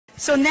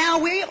So now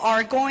we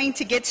are going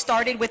to get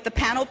started with the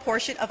panel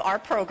portion of our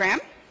program.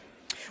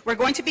 We're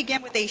going to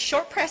begin with a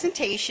short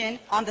presentation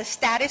on the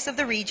status of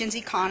the region's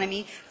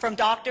economy from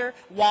Dr.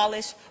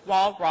 Wallace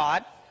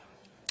Walrod,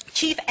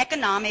 Chief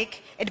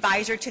Economic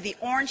Advisor to the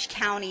Orange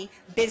County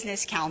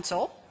Business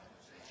Council.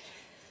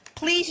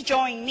 Please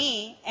join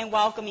me in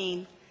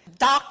welcoming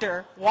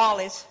Dr.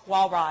 Wallace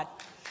Walrod.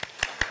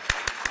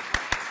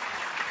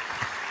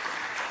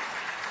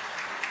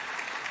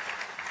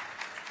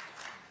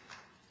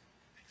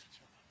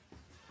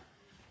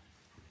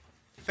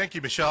 Thank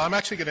you, Michelle. I'm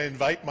actually going to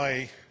invite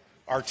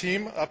our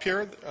team up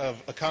here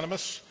of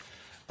economists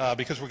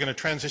because we're going to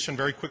transition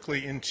very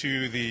quickly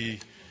into the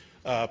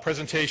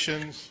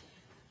presentations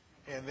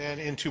and then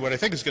into what I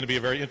think is going to be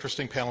a very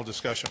interesting panel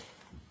discussion.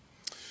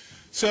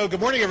 So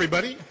good morning,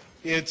 everybody.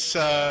 It's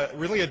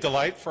really a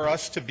delight for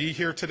us to be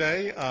here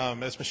today.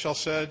 As Michelle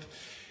said,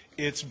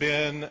 it's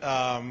been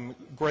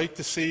great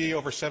to see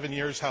over 7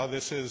 years how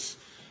this has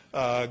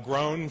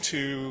grown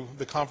to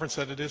the conference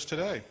that it is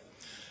today.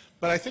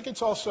 But I think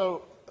it's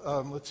also,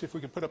 let's see if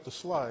we can put up the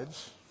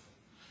slides,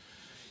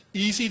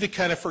 easy to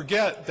kind of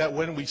forget that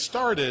when we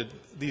started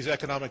these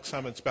economic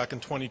summits back in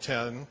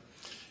 2010,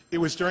 it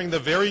was during the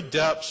very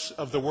depths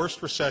of the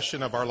worst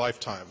recession of our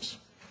lifetimes.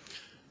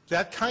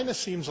 That kind of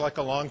seems like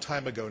a long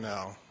time ago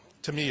now,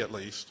 to me at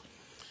least.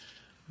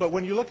 But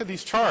when you look at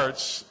these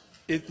charts,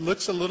 it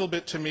looks a little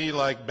bit to me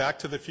like Back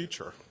to the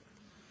Future.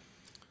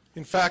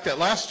 In fact, at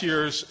last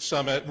year's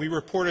summit, we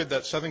reported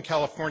that Southern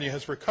California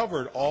has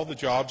recovered all the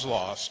jobs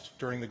lost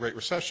during the Great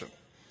Recession.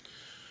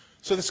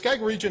 So the SCAG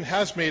region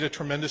has made a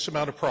tremendous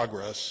amount of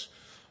progress,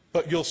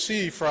 but you'll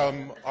see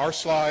from our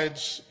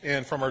slides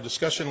and from our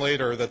discussion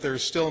later that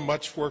there's still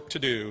much work to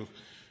do,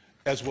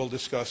 as we'll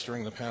discuss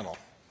during the panel.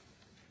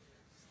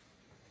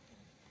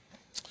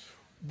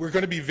 We're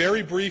going to be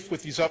very brief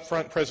with these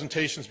upfront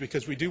presentations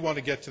because we do want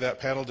to get to that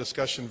panel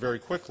discussion very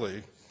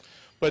quickly.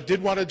 But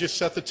did want to just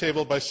set the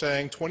table by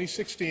saying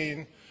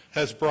 2016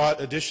 has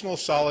brought additional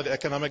solid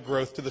economic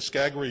growth to the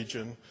SCAG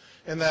region,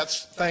 and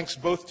that's thanks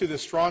both to the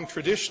strong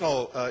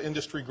traditional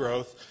industry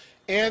growth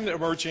and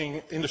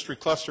emerging industry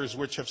clusters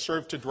which have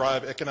served to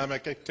drive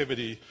economic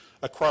activity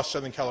across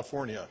Southern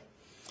California.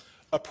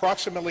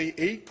 Approximately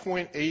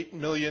 8.8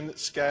 million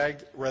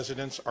SCAG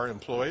residents are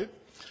employed.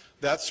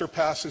 That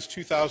surpasses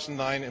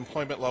 2009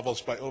 employment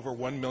levels by over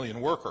 1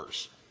 million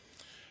workers.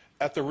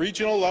 At the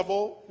regional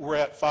level, we're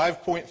at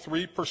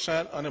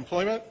 5.3%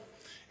 unemployment,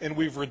 and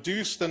we've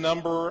reduced the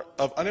number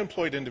of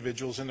unemployed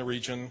individuals in the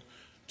region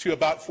to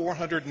about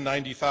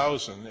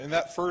 490,000. And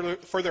that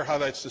further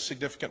highlights the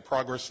significant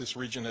progress this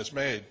region has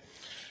made,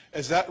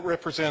 as that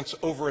represents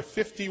over a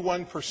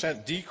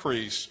 51%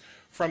 decrease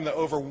from the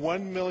over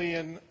 1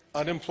 million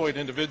unemployed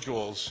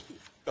individuals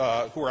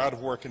who are out of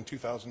work in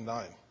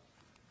 2009.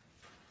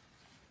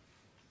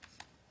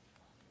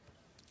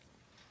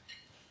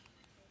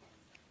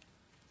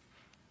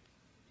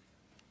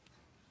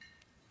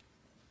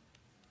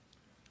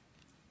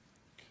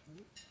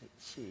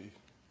 See.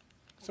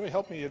 Somebody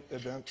help me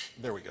advance.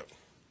 There we go.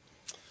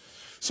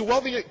 So while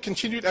the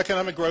continued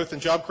economic growth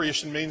and job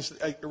creation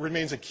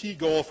remains a key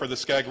goal for the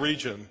SCAG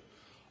region,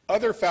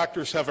 other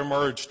factors have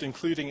emerged,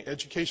 including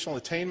educational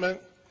attainment,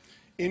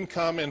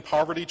 income and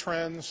poverty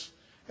trends,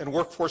 and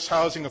workforce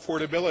housing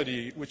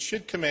affordability, which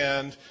should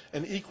command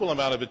an equal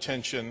amount of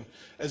attention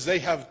as they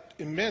have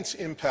immense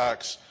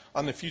impacts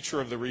on the future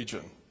of the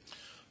region.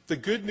 The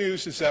good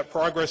news is that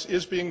progress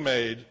is being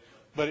made,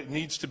 but it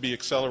needs to be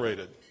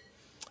accelerated.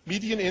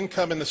 Median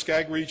income in the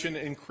SCAG region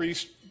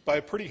increased by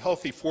a pretty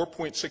healthy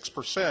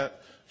 4.6%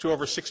 to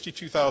over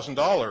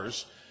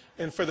 $62,000.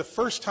 And for the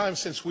first time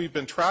since we've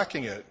been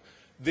tracking it,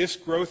 this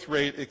growth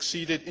rate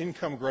exceeded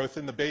income growth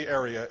in the Bay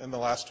Area in the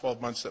last 12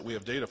 months that we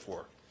have data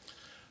for.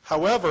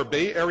 However,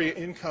 Bay Area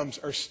incomes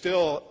are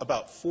still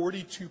about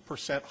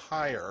 42%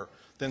 higher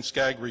than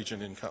SCAG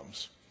region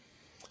incomes.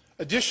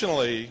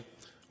 Additionally,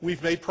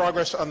 we've made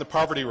progress on the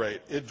poverty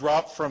rate. It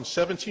dropped from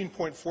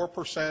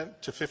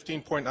 17.4% to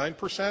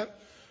 15.9%.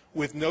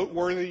 with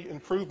noteworthy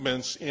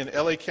improvements in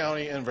LA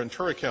County and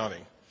Ventura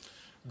County.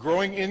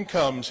 Growing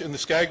incomes in the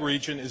SCAG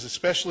region is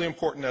especially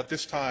important at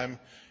this time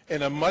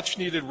and a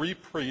much-needed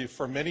reprieve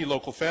for many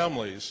local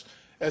families,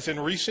 as in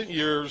recent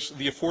years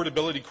the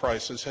affordability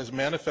crisis has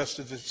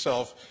manifested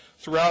itself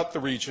throughout the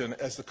region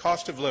as the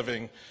cost of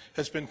living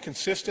has been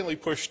consistently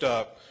pushed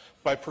up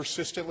by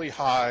persistently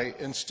high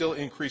and still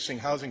increasing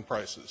housing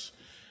prices.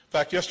 In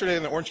fact, yesterday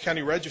in the Orange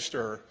County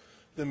Register,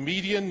 the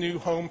median new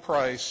home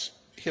price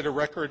hit a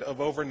record of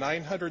over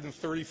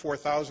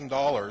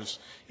 $934,000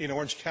 in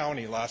Orange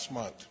County last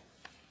month.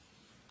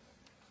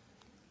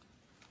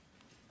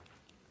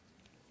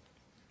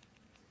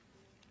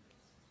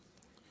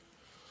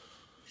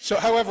 So,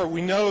 however,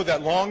 we know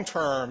that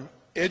long-term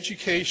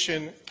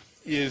education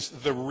is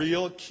the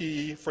real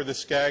key for the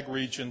SCAG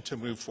region to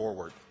move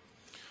forward.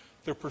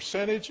 The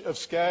percentage of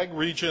SCAG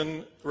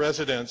region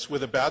residents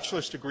with a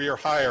bachelor's degree or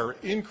higher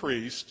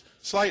increased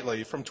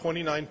slightly from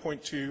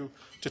 29.2 to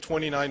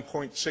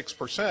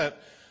 29.6%.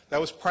 That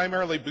was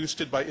primarily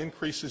boosted by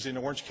increases in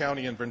Orange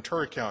County and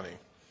Ventura County.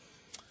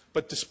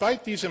 But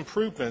despite these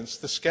improvements,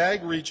 the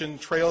SCAG region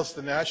trails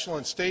the national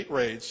and state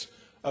rates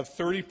of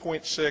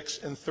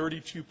 30.6 and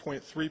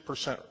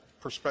 32.3%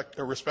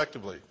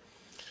 respectively.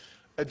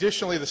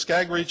 Additionally, the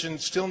SCAG region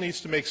still needs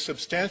to make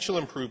substantial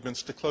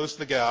improvements to close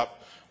the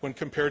gap when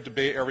compared to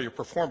Bay Area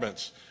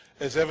performance,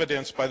 as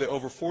evidenced by the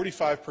over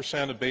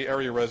 45% of Bay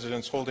Area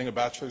residents holding a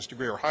bachelor's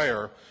degree or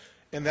higher,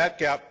 and that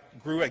gap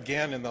grew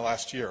again in the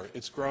last year.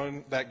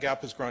 That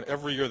gap has grown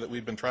every year that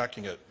we've been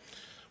tracking it.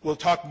 We'll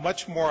talk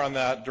much more on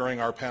that during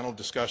our panel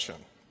discussion.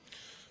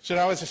 So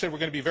now, as I said, we're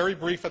going to be very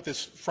brief at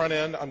this front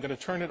end. I'm going to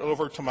turn it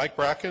over to Mike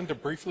Bracken to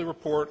briefly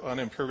report on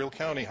Imperial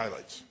County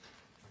highlights.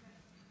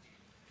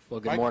 Well,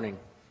 good morning.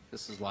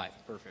 This is live.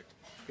 Perfect.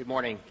 Good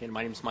morning. Again,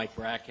 my name is Mike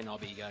Bracken. I'll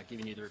be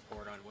giving you the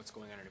report on what's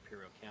going on in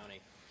Imperial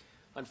County.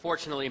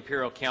 Unfortunately,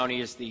 Imperial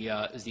County is the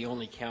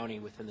only county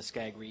within the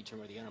SCAG region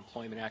where the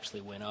unemployment actually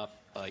went up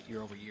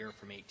year over year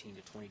from 18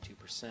 to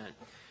 22%.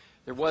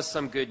 There was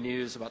some good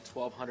news, about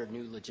 1,200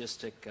 new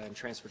logistic and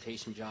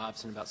transportation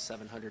jobs and about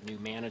 700 new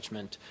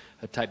management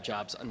type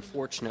jobs.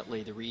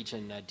 Unfortunately, the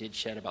region did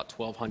shed about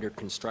 1,200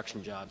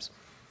 construction jobs.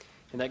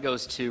 And that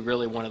goes to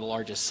really one of the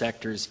largest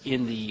sectors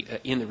in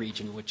the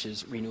region, which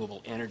is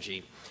renewable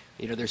energy.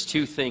 You know, there's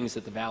two things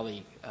that the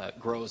Valley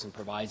grows and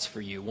provides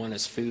for you. One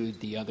is food,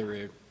 the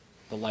other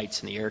the lights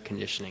and the air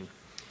conditioning.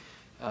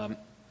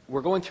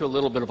 We're going through a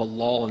little bit of a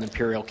lull in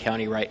Imperial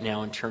County right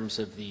now in terms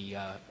of the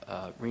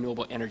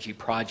renewable energy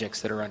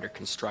projects that are under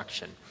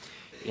construction.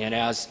 And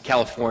as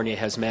California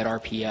has met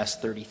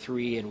RPS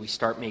 33 and we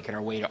start making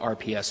our way to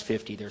RPS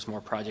 50, there's more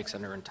projects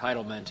under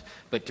entitlement.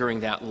 But during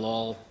that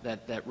lull,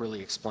 that really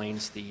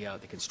explains the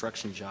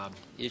construction job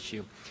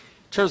issue.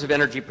 In terms of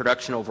energy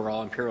production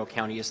overall, Imperial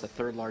County is the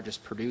third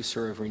largest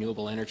producer of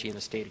renewable energy in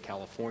the state of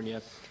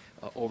California.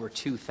 Over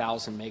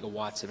 2,000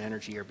 megawatts of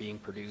energy are being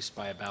produced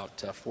by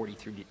about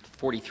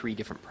 43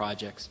 different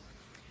projects.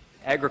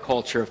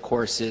 Agriculture, of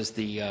course, is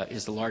the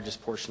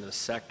largest portion of the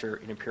sector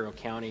in Imperial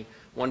County.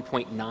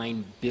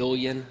 $1.9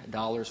 billion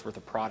worth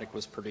of product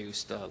was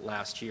produced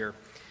last year.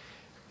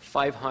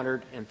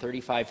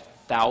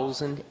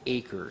 535,000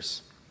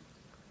 acres.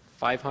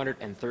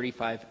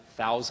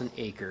 535,000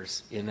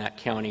 acres in that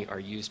county are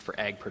used for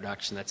ag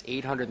production. That's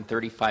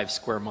 835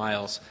 square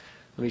miles.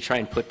 Let me try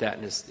and put that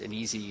in an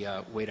easy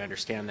way to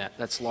understand that.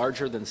 That's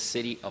larger than the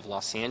city of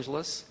Los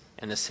Angeles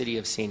and the city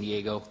of San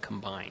Diego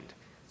combined.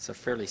 It's a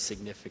fairly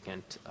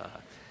significant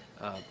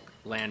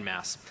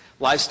landmass.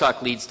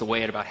 Livestock leads the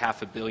way at about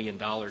 $500 million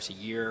a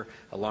year,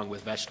 along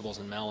with vegetables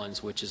and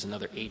melons, which is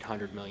another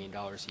 $800 million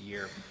a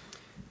year.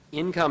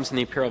 Incomes in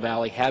the Imperial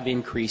Valley have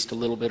increased a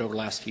little bit over the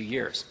last few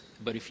years.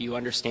 But if you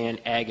understand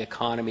ag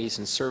economies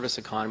and service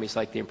economies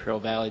like the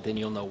Imperial Valley, then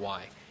you'll know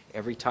why.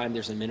 Every time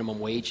there's a minimum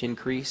wage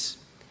increase,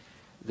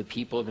 the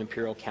people of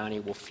Imperial County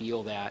will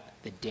feel that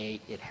the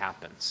day it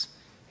happens.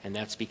 And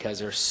that's because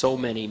there are so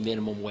many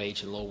minimum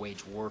wage and low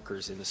wage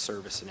workers in the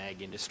service and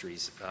ag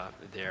industries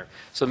there.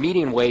 So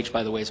median wage,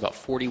 by the way, is about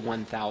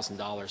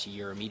 $41,000 a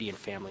year, a median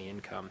family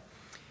income.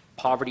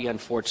 Poverty,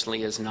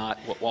 unfortunately, is not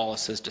what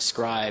Wallace has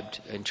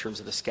described in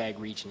terms of the SCAG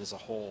region as a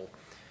whole.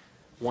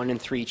 1 in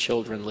 3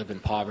 children live in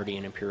poverty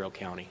in Imperial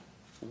County.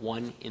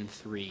 1 in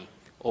 3.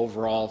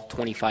 Overall,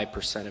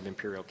 25% of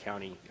Imperial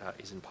County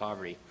is in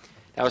poverty.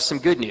 Now, some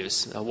good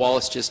news.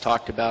 Wallace just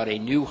talked about a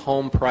new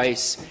home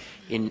price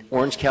in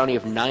Orange County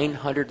of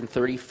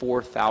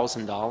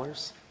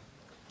 $934,000.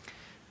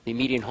 The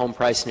median home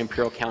price in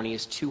Imperial County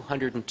is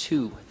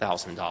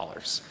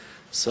 $202,000.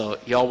 So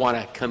y'all want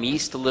to come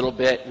east a little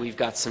bit. We've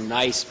got some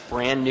nice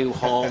brand new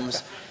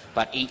homes,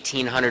 about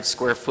 1,800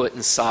 square foot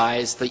in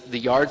size. The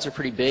yards are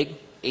pretty big,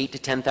 8 to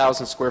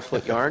 10,000 square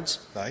foot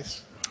yards.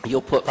 Nice.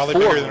 You'll put probably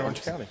four bigger homes. than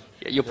Orange County.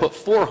 You'll put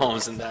 4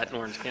 homes in that in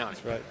Orange County.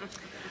 That's right.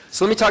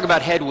 So let me talk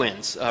about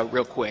headwinds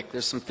real quick.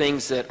 There's some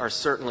things that are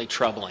certainly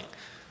troubling.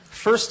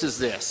 First is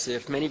this.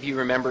 If many of you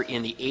remember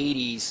in the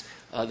 80s,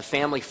 the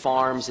family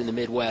farms in the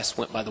Midwest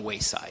went by the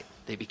wayside.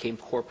 They became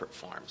corporate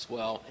farms.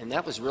 Well, and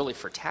that was really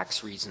for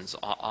tax reasons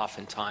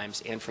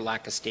oftentimes and for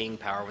lack of staying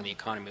power when the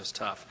economy was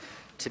tough.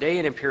 Today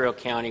in Imperial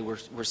County,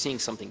 we're seeing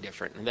something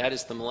different, and that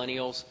is the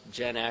millennials,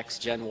 Gen X,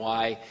 Gen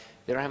Y,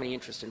 they don't have any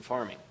interest in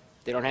farming.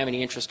 They don't have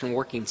any interest in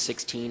working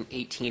 16,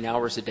 18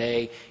 hours a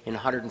day in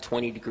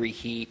 120-degree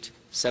heat,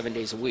 7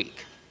 days a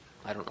week.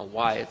 I don't know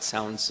why. It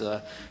sounds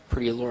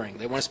pretty alluring.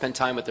 They want to spend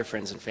time with their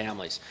friends and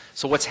families.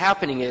 So what's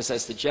happening is,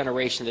 as the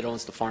generation that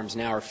owns the farms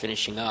now are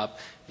finishing up,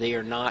 they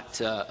are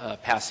not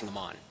passing them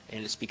on.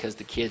 And it's because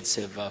the kids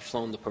have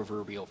flown the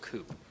proverbial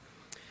coop.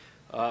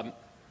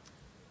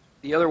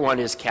 The other one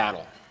is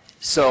cattle.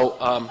 So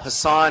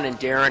Hassan and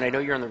Darren, I know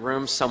you're in the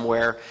room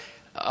somewhere.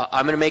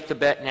 I'm going to make the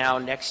bet now,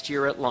 next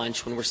year at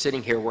lunch when we're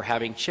sitting here, we're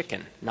having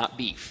chicken, not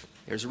beef.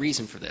 There's a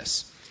reason for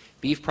this.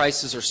 Beef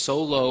prices are so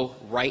low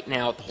right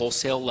now at the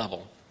wholesale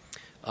level,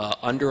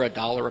 under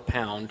 $1 a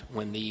pound,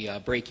 when the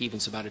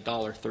break-even's about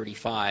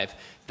 $1.35,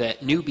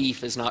 that new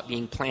beef is not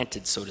being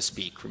planted, so to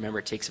speak. Remember,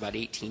 it takes about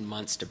 18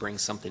 months to bring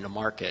something to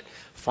market.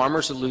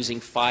 Farmers are losing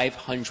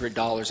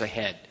 $500 a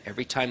head.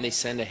 Every time they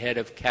send a head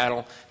of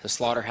cattle to the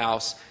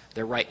slaughterhouse,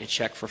 they're writing a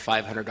check for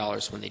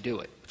 $500 when they do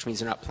it, which means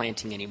they're not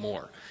planting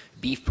anymore.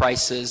 Beef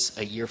prices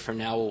a year from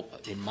now,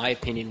 in my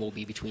opinion, will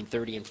be between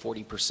 30 and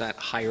 40%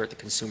 higher at the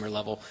consumer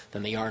level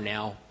than they are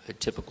now, a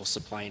typical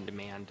supply and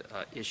demand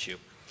issue.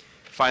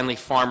 Finally,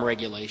 farm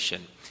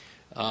regulation.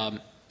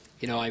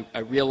 You know, I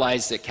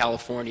realize that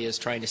California is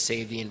trying to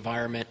save the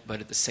environment,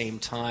 but at the same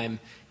time,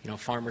 you know,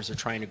 farmers are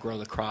trying to grow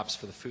the crops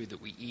for the food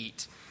that we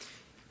eat.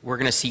 We're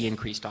going to see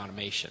increased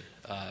automation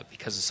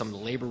because of some of the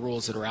labor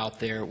rules that are out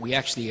there. We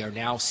actually are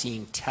now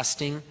seeing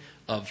testing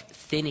of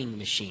thinning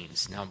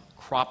machines. Now,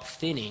 crop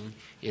thinning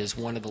is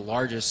one of the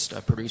largest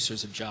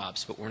producers of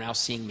jobs, but we're now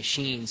seeing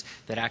machines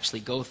that actually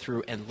go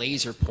through and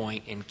laser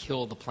point and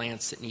kill the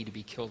plants that need to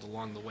be killed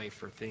along the way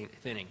for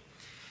thinning.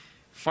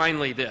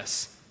 Finally,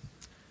 this,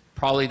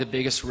 probably the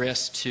biggest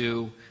risk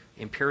to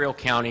Imperial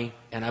County,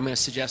 and I'm going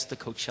to suggest the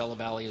Coachella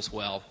Valley as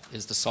well,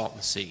 is the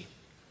Salton Sea.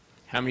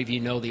 How many of you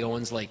know the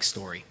Owens Lake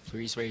story?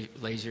 Please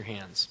raise your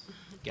hands.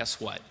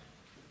 Guess what?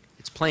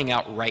 It's playing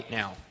out right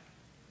now.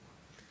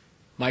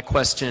 My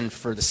question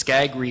for the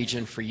SCAG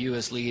region, for you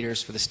as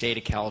leaders, for the state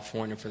of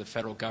California, for the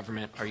federal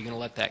government, are you going to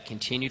let that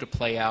continue to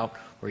play out,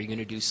 or are you going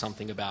to do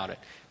something about it?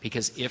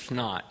 Because if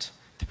not,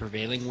 the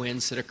prevailing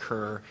winds that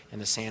occur and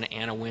the Santa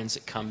Ana winds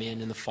that come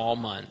in the fall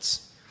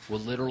months will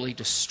literally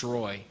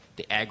destroy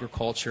the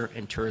agriculture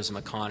and tourism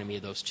economy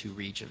of those two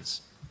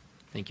regions.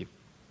 Thank you.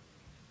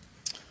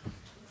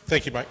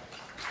 Thank you, Mike.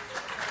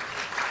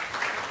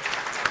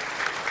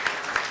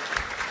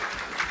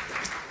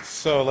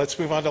 So let's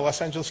move on to Los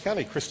Angeles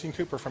County. Christine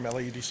Cooper from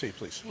LAUDC,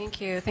 please.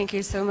 Thank you. Thank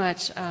you so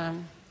much.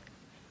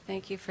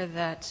 Thank you for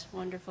that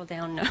wonderful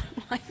down note,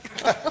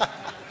 Michael.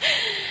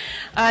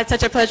 It's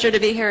such a pleasure to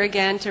be here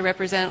again to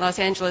represent Los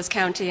Angeles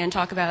County and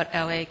talk about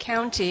LA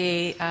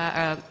County,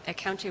 a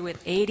county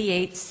with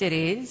 88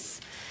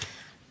 cities,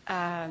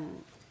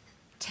 10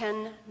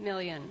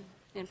 million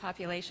in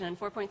population and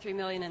 4.3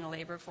 million in the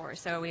labor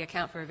force. So we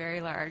account for a very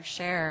large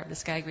share of the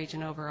SCAG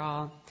region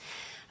overall.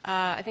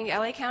 I think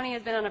LA County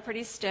has been on a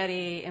pretty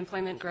steady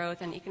employment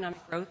growth and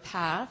economic growth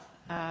path.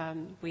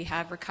 We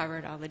have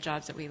recovered all the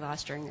jobs that we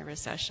lost during the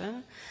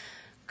recession.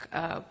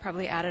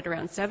 Probably added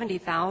around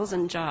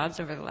 70,000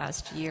 jobs over the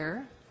last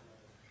year.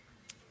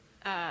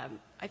 I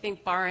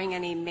think barring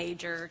any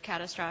major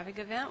catastrophic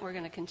event, we're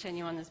going to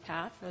continue on this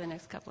path for the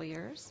next couple of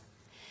years.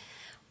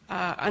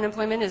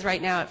 Unemployment is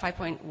right now at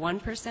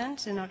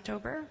 5.1% in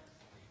October,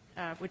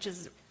 which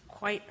is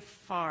quite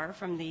far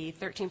from the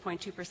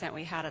 13.2%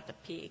 we had at the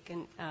peak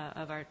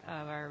of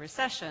our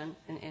recession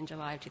in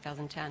July of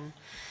 2010.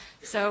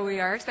 So we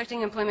are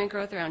expecting employment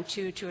growth around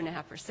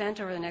 2.5%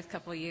 over the next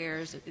couple of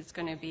years. It's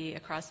going to be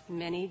across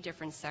many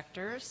different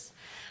sectors.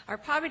 Our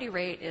poverty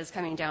rate is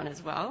coming down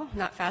as well,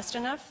 not fast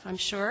enough, I'm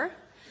sure.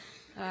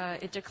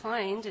 It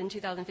declined in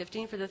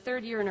 2015 for the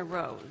third year in a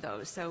row,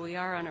 though, so we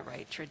are on a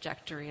right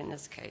trajectory in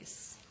this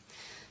case.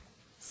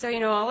 So, you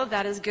know, all of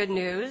that is good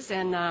news,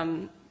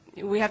 and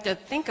we have to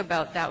think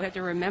about that. We have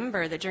to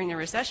remember that during the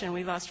recession,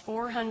 we lost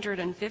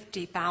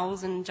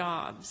 450,000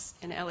 jobs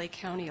in LA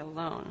County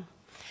alone.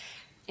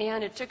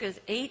 And it took us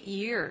 8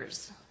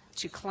 years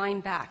to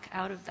climb back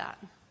out of that.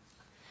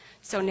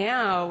 So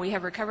now we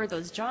have recovered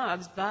those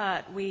jobs,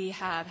 but we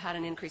have had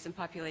an increase in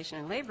population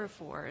and labor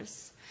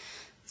force.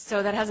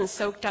 So that hasn't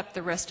soaked up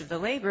the rest of the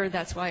labor.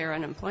 That's why our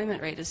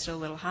unemployment rate is still a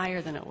little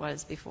higher than it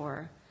was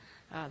before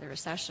the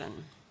recession.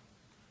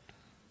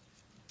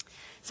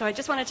 So I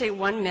just want to take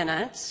 1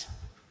 minute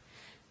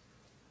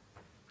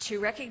to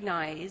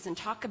recognize and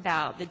talk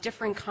about the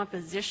different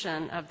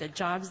composition of the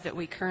jobs that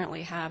we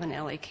currently have in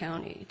LA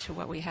County to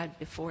what we had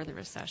before the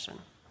recession.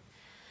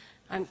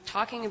 I'm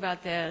talking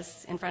about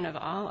this in front of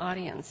all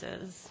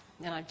audiences,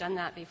 and I've done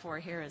that before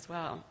here as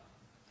well.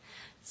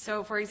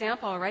 So, for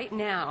example, right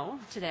now,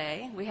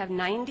 today, we have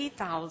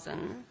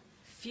 90,000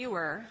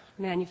 fewer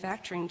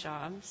manufacturing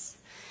jobs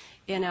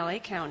in LA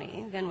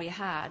County than we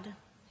had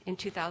in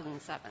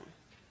 2007.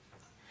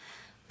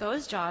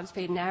 Those jobs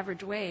paid an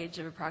average wage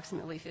of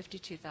approximately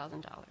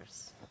 $52,000.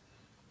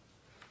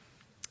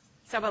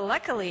 So, but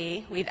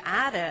luckily, we've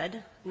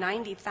added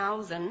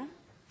 90,000,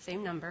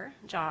 same number,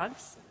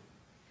 jobs,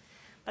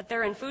 but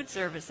they're in food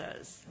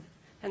services,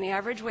 and the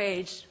average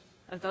wage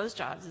of those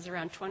jobs is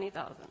around $20,000.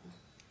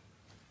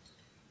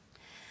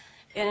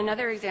 In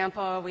another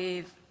example,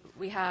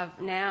 we have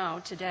now,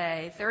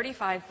 today,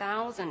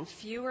 35,000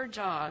 fewer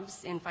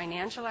jobs in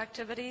financial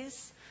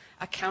activities,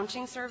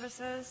 accounting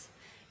services,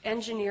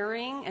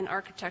 engineering, and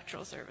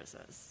architectural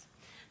services.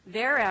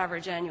 Their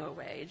average annual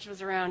wage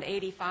was around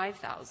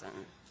 $85,000.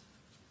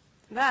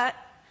 But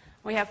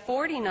we have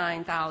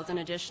 49,000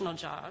 additional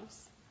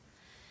jobs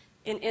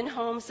in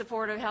in-home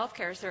supportive health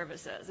care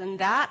services, and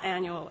that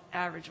annual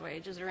average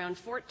wage is around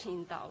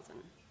 $14,000.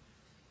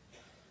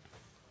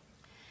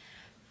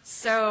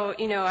 So,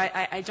 you know,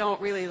 I don't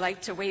really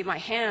like to wave my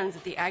hands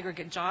at the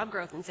aggregate job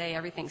growth and say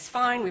everything's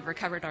fine, we've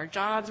recovered our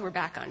jobs, we're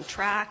back on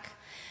track,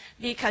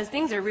 because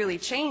things are really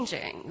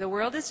changing. The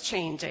world is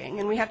changing,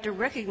 and we have to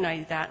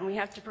recognize that, and we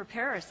have to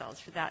prepare ourselves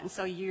for that. And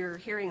so you're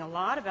hearing a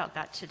lot about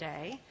that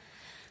today.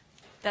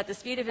 that the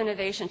speed of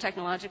innovation,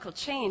 technological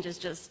change is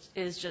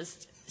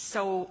just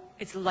so,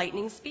 it's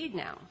lightning speed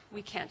now.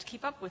 We can't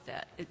keep up with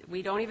it.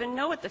 We don't even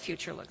know what the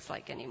future looks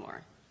like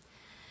anymore.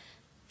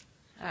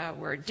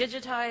 We're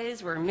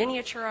digitized, we're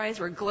miniaturized,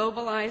 we're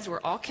globalized,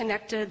 we're all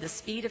connected. The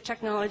speed of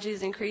technology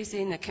is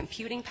increasing, the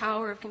computing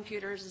power of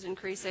computers is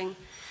increasing.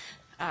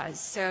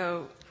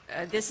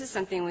 This is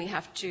something we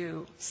have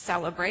to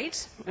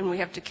celebrate, and we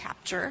have to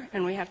capture,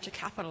 and we have to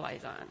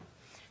capitalize on.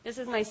 This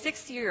is my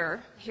 6th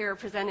year here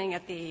presenting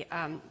at the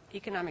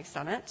Economic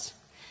Summit.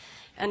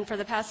 And for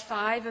the past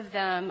 5 of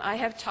them, I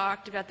have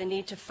talked about the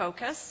need to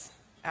focus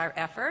our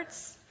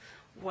efforts,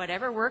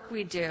 whatever work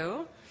we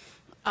do,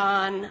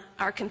 on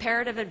our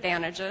comparative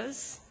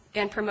advantages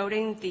and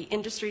promoting the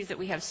industries that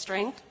we have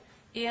strength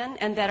in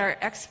and that are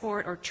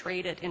export or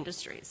traded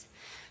industries,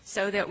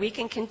 so that we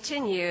can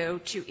continue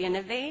to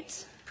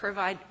innovate,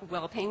 provide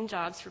well-paying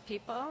jobs for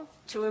people,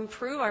 to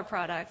improve our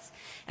products,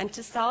 and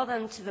to sell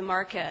them to the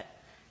market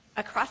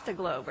across the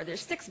globe where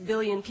there's 6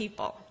 billion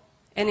people,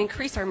 and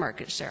increase our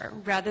market share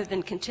rather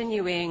than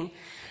continuing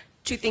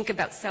to think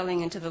about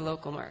selling into the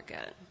local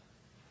market.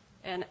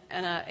 And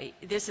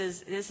this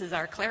is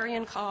our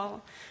clarion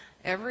call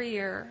every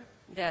year,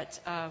 that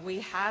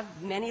we have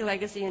many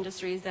legacy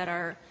industries that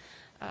are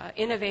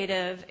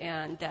innovative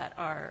and that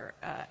are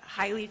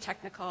highly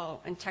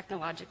technical and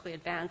technologically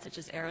advanced, such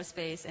as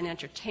aerospace and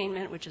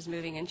entertainment, which is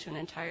moving into an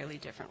entirely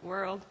different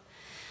world.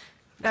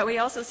 But we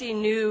also see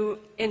new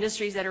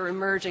industries that are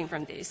emerging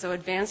from these. So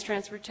advanced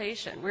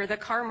transportation. We're the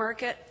car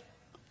market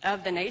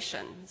of the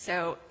nation.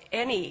 So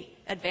any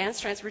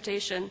advanced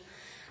transportation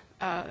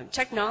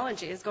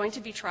technology is going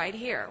to be tried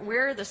here.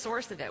 We're the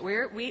source of it.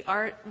 We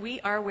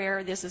are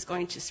where this is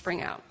going to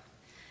spring out.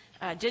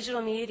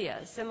 Digital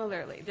media,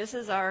 similarly. This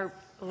is our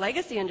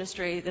legacy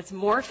industry that's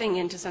morphing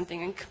into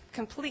something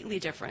completely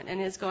different and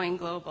is going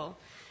global.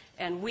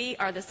 And we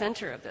are the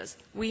center of this.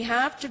 We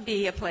have to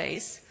be a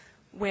place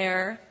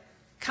where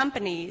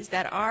companies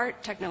that are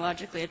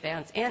technologically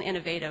advanced and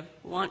innovative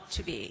want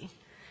to be.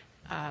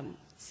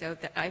 So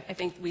that I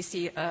think we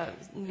see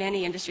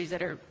many industries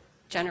that are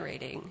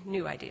generating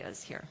new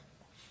ideas here.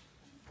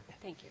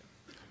 Thank you.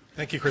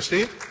 Thank you,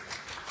 Christine.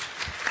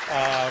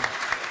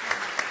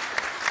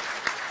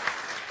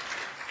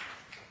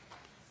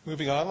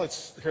 Moving on,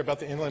 let's hear about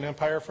the Inland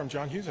Empire from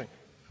John Husing.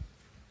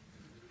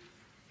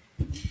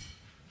 Good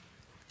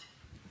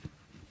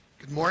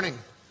morning.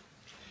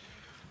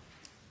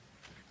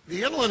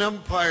 The Inland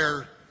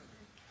Empire,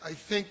 I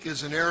think,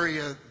 is an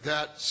area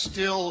that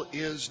still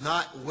is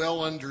not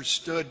well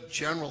understood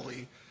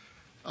generally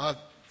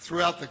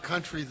throughout the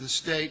country, the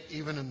state,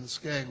 even in the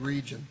SCAG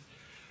region.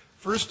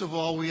 First of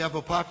all, we have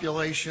a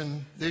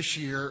population this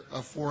year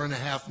of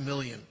 4.5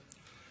 million.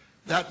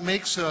 That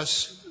makes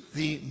us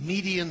the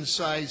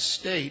median-sized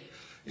state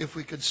if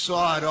we could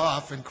saw it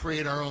off and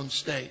create our own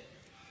state.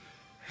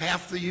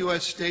 Half the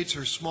U.S. states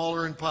are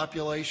smaller in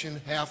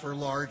population, half are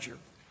larger.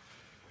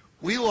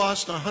 We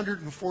lost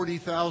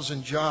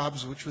 140,000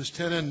 jobs, which was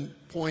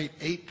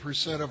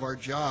 10.8% of our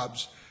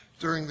jobs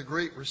during the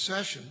Great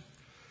Recession.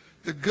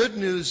 The good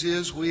news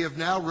is we have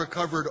now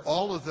recovered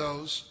all of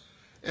those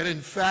and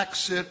in fact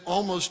sit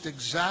almost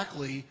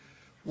exactly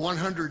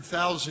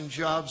 100,000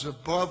 jobs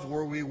above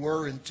where we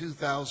were in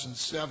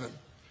 2007.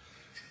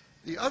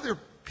 The other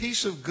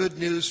piece of good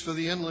news for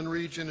the inland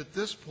region at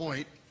this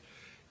point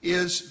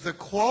is the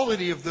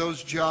quality of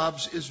those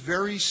jobs is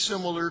very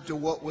similar to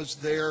what was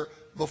there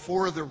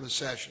before the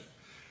recession.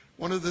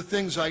 One of the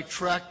things I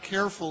track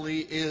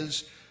carefully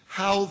is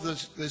how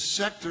the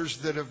sectors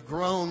that have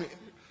grown,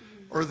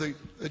 or the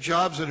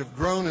jobs that have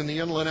grown in the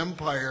Inland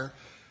Empire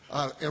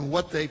and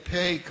what they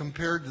pay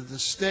compared to the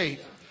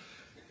state.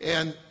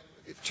 And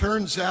it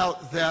turns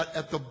out that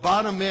at the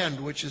bottom end,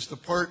 which is the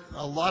part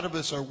a lot of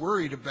us are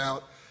worried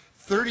about,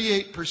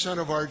 38%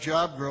 of our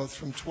job growth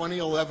from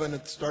 2011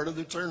 at the start of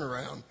the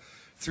turnaround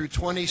through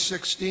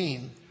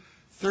 2016,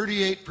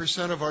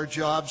 38% of our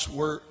jobs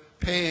were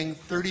paying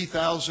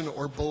 $30,000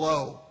 or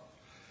below.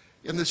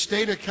 In the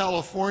state of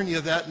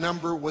California, that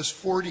number was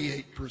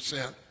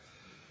 48%.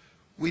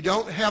 We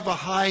don't have a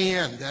high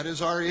end. That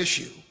is our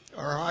issue.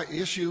 Our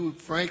issue,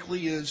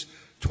 frankly, is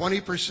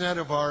 20%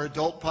 of our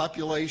adult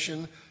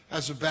population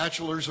has a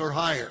bachelor's or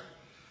higher.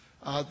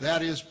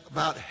 That is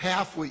about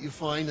half what you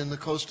find in the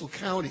coastal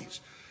counties.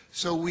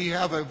 So we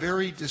have a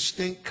very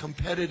distinct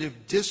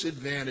competitive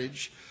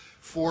disadvantage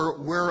for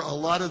where a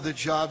lot of the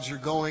jobs are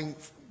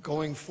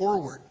going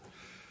forward.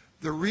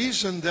 The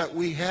reason that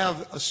we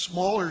have a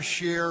smaller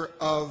share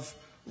of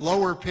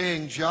lower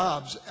paying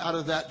jobs out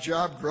of that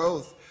job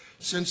growth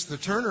since the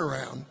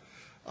turnaround,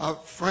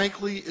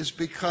 frankly, is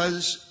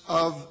because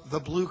of the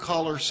blue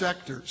collar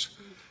sectors.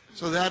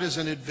 So that is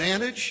an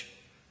advantage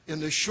in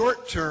the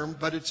short term,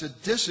 but it's a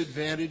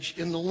disadvantage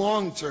in the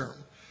long term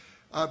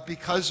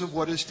because of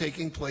what is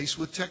taking place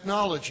with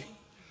technology.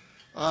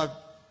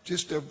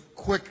 Just a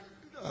quick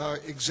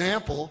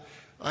example,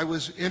 I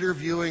was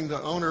interviewing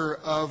the owner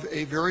of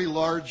a very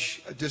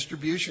large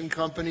distribution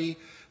company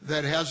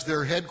that has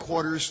their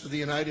headquarters for the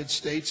United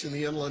States in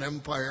the Inland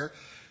Empire.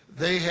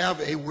 They have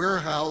a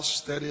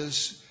warehouse that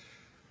is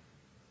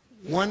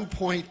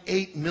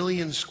 1.8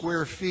 million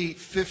square feet,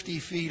 50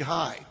 feet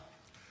high.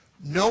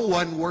 No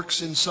one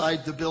works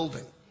inside the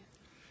building.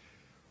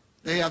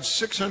 They have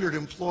 600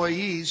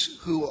 employees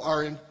who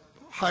are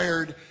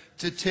hired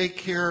to take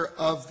care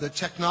of the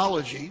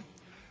technology,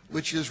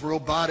 which is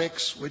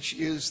robotics, which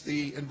is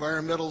the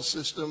environmental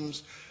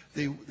systems,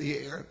 the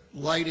air,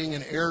 lighting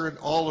and air and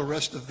all the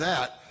rest of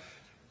that.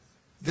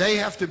 They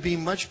have to be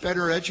much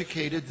better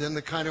educated than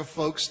the kind of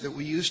folks that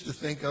we used to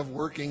think of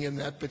working in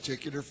that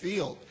particular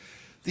field.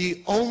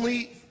 The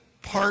only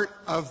part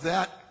of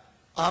that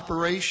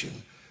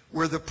operation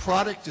where the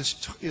product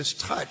is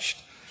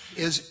touched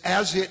is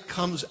as it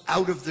comes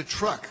out of the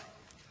truck.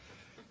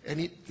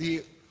 And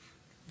the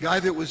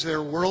guy that was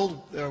their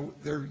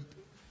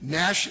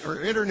national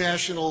or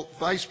international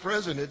vice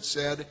president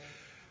said,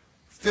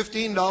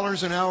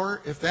 $15 an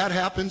hour, if that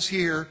happens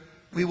here,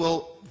 we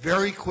will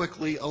very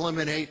quickly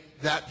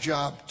eliminate that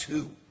job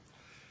too.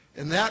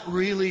 And that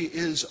really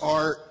is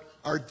our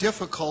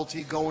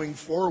difficulty going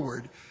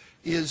forward,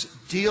 is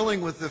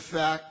dealing with the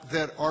fact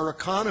that our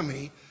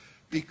economy,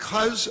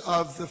 because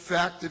of the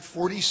fact that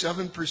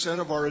 47%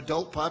 of our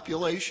adult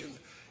population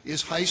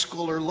is high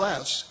school or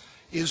less,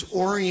 is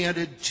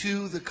oriented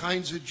to the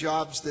kinds of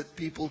jobs that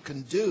people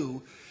can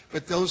do,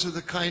 but those are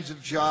the kinds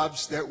of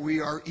jobs that we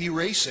are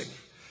erasing.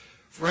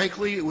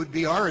 Frankly, it would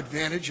be our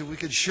advantage if we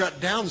could shut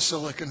down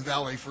Silicon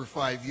Valley for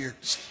 5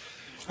 years.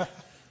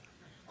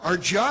 Our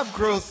job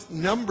growth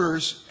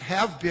numbers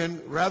have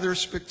been rather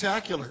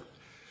spectacular.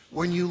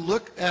 When you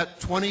look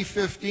at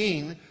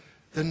 2015,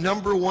 the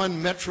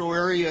 #1 metro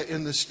area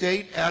in the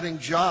state adding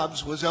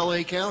jobs was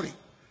LA County.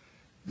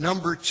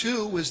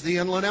 #2 was the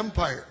Inland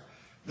Empire.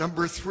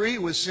 #3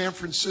 was San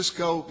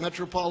Francisco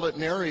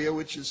metropolitan area,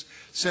 which is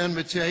San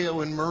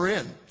Mateo and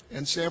Marin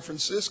and San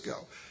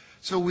Francisco.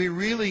 So we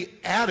really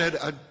added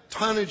a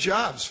ton of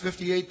jobs,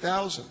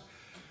 58,000.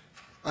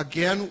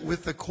 Again,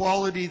 with the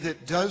quality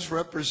that does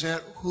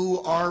represent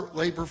who our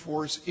labor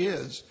force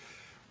is.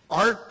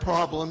 Our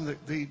problem,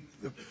 the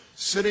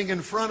sitting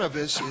in front of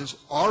us is,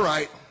 all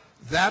right,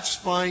 that's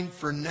fine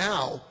for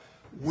now.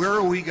 Where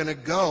are we going to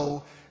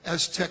go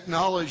as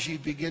technology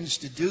begins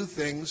to do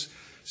things,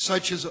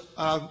 such as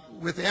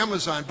with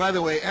Amazon? By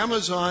the way,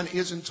 Amazon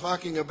isn't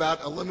talking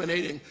about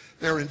eliminating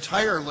their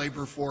entire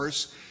labor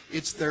force.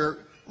 It's their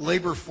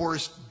labor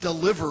force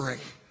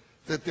delivering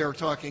that they're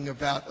talking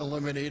about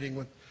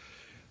eliminating.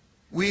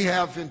 We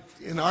have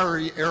in our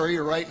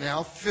area right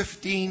now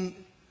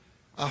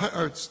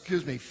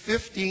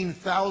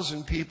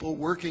 15,000 people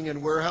working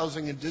in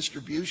warehousing and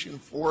distribution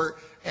for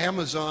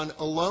Amazon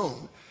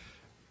alone.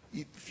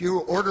 If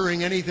you're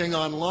ordering anything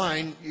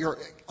online, you're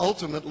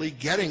ultimately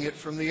getting it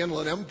from the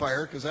Inland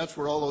Empire, because that's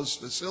where all those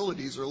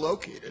facilities are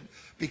located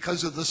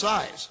because of the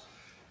size.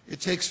 It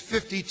takes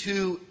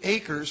 52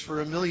 acres for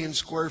a 1 million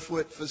square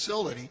foot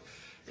facility,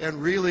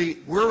 and really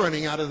we're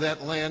running out of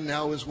that land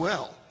now as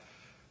well.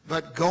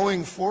 But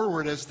going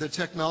forward, as the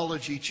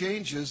technology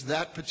changes,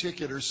 that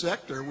particular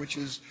sector, which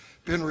has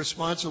been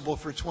responsible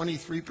for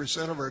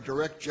 23% of our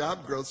direct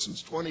job growth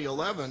since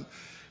 2011,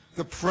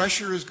 the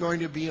pressure is going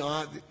to be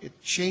on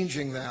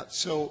changing that.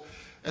 So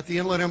at the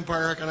Inland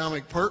Empire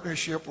Economic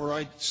Partnership, where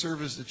I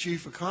serve as the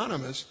chief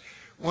economist,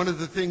 one of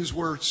the things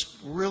we're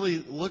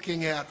really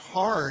looking at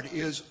hard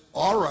is,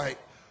 all right,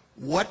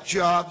 what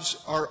jobs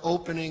are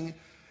opening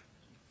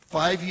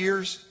 5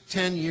 years,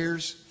 10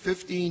 years,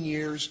 15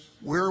 years,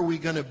 where are we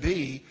going to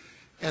be?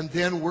 And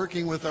then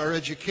working with our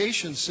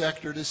education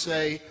sector to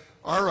say,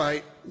 all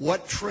right,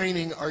 what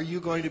training are you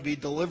going to be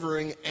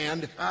delivering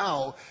and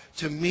how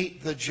to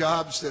meet the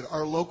jobs that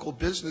our local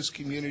business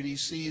community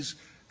sees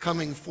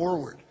coming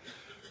forward?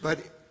 But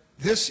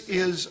this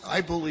is, I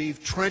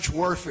believe, trench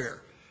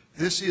warfare.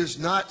 This is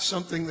not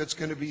something that's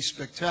going to be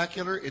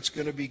spectacular. It's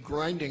going to be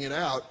grinding it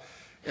out.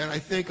 And I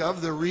think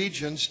of the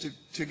regions,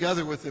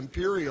 together with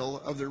Imperial,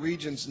 of the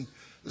regions in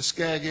the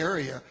SCAG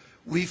area,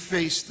 we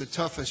face the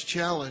toughest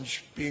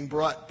challenge being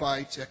brought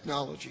by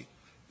technology.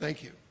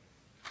 Thank you.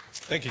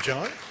 Thank you,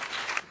 John.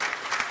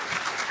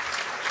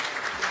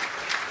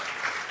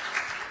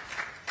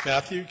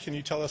 Matthew, can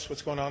you tell us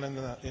what's going on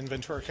in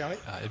Ventura County?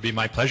 It'd be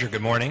my pleasure.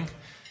 Good morning.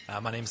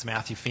 My name is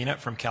Matthew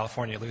Feenet from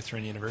California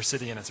Lutheran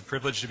University, and it's a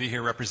privilege to be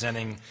here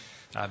representing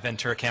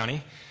Ventura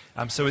County.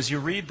 So as you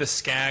read the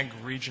SCAG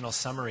regional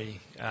summary,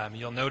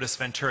 you'll notice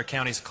Ventura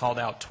County is called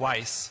out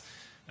twice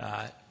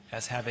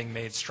as having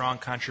made strong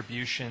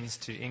contributions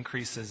to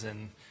increases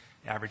in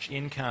average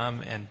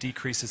income and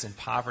decreases in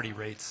poverty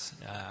rates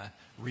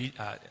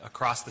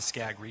across the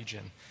SCAG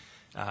region.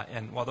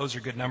 And while those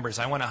are good numbers,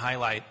 I want to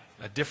highlight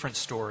a different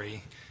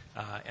story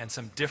and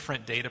some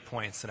different data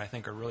points that I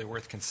think are really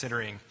worth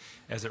considering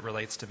as it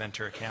relates to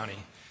Ventura County.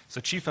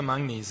 So chief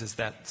among these is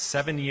that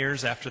 7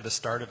 years after the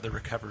start of the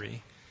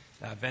recovery,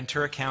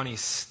 Ventura County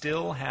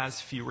still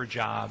has fewer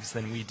jobs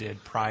than we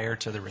did prior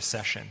to the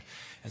recession.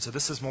 And so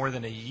this is more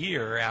than a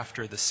year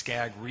after the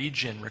SCAG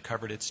region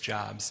recovered its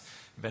jobs.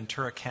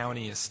 Ventura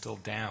County is still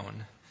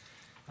down.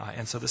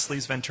 And so this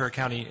leaves Ventura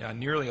County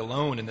nearly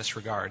alone in this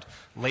regard.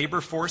 Labor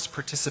force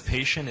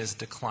participation is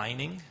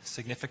declining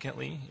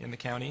significantly in the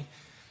county,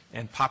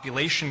 and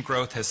population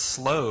growth has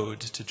slowed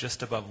to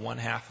just above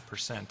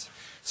 0.5%.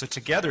 So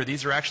together,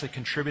 these are actually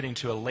contributing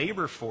to a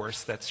labor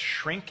force that's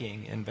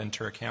shrinking in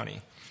Ventura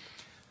County.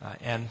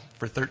 And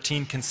for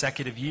 13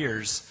 consecutive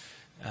years,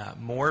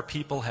 more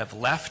people have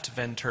left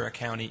Ventura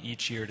County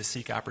each year to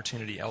seek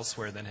opportunity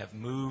elsewhere than have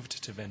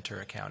moved to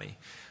Ventura County.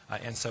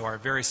 And so our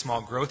very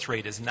small growth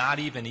rate is not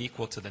even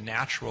equal to the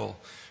natural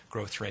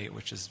growth rate,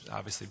 which is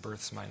obviously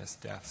births minus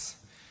deaths.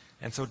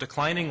 And so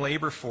declining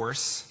labor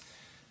force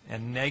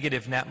and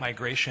negative net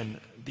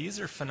migration, these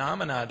are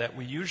phenomena that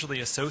we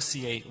usually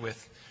associate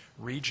with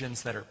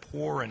regions that are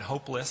poor and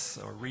hopeless,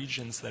 or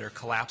regions that are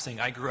collapsing.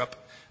 I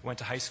went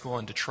to high school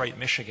in Detroit,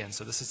 Michigan,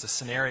 so this is a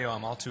scenario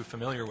I'm all too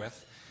familiar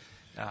with.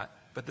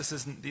 But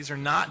these are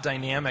not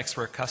dynamics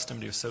we're accustomed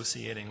to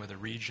associating with a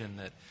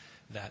region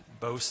that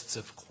boasts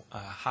of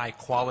high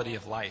quality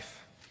of life.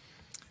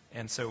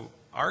 And so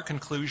our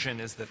conclusion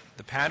is that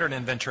the pattern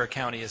in Ventura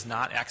County is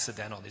not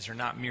accidental. These are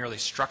not merely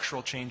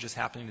structural changes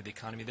happening to the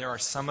economy. There are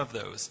some of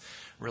those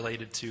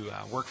related to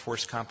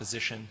workforce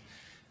composition.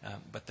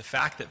 But the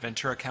fact that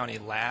Ventura County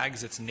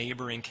lags its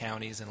neighboring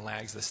counties and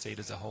lags the state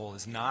as a whole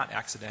is not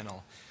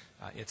accidental.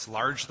 It's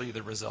largely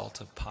the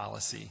result of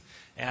policy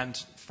and,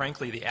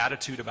 frankly, the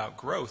attitude about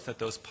growth that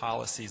those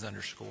policies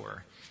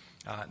underscore.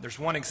 There's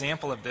one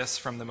example of this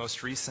from the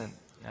most recent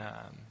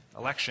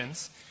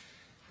elections.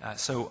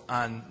 So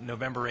on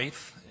November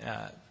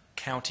 8th,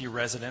 county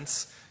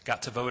residents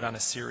got to vote on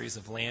a series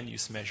of land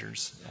use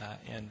measures.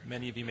 And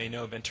many of you may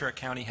know Ventura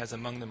County has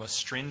among the most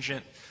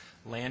stringent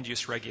land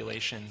use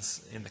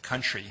regulations in the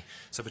country.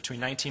 So between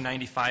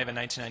 1995 and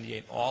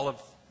 1998, all of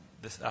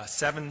the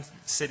 7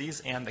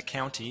 cities and the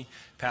county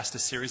passed a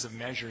series of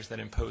measures that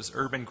impose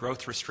urban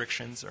growth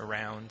restrictions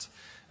around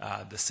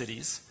the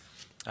cities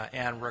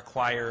and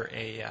require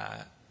a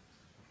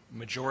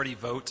majority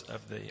vote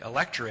of the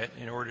electorate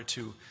in order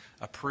to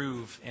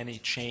approve any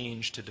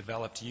change to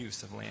developed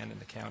use of land in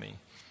the county.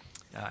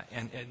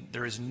 And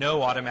there is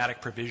no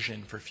automatic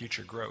provision for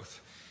future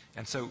growth.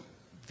 And so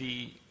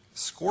the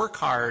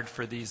scorecard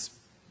for these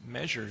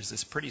measures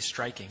is pretty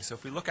striking. So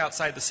if we look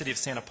outside the city of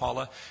Santa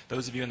Paula,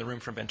 those of you in the room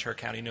from Ventura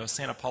County know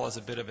Santa Paula is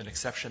a bit of an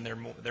exception.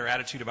 Their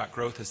attitude about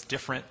growth is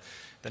different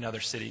than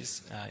other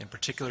cities, in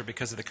particular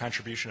because of the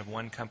contribution of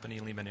one company,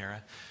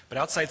 Limonera. But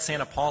outside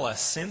Santa Paula,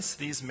 since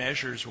these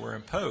measures were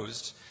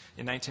imposed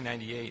in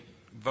 1998,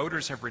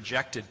 voters have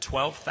rejected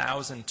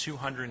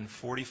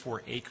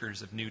 12,244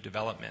 acres of new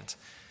development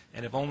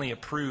and have only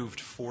approved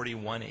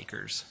 41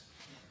 acres.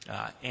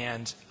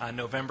 And on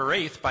November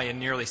 8th, by a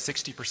nearly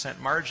 60%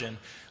 margin,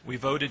 we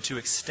voted to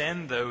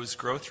extend those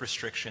growth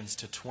restrictions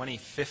to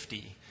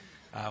 2050,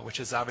 which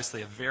is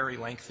obviously a very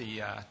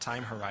lengthy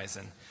time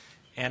horizon.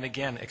 And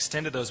again,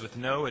 extended those with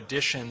no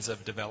additions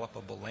of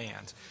developable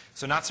land.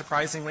 So not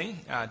surprisingly,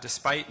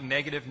 despite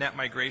negative net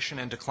migration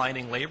and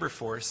declining labor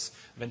force,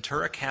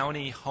 Ventura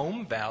County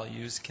home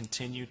values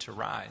continue to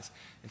rise.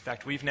 In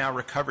fact, we've now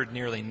recovered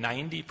nearly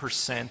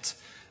 90%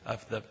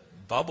 of the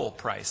bubble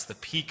price, the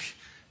peak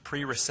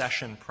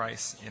pre-recession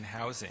price in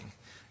housing.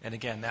 And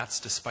again, that's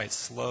despite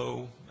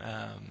slow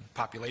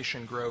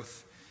population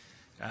growth.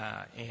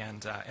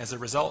 And as a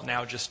result,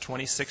 now just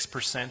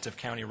 26% of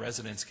county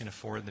residents can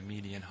afford the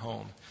median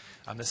home.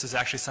 This is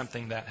actually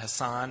something that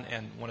Hassan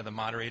and one of the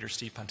moderators,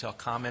 Steve Puntel,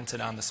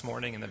 commented on this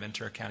morning in the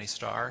Ventura County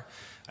Star.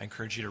 I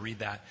encourage you to read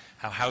that,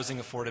 how housing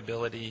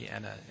affordability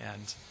and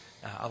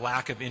a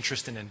lack of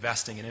interest in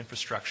investing in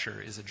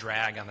infrastructure is a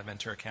drag on the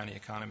Ventura County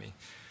economy.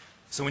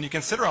 So when you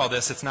consider all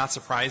this, it's not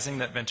surprising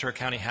that Ventura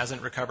County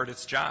hasn't recovered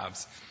its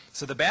jobs.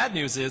 So the bad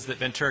news is that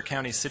Ventura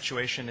County's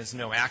situation is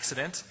no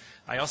accident.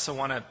 I also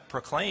want to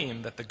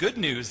proclaim that the good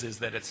news is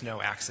that it's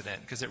no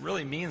accident, because it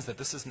really means that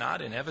this is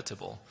not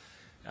inevitable,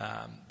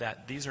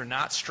 that these are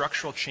not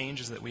structural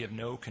changes that we have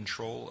no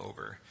control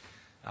over.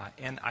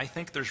 And I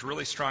think there's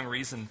really strong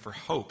reason for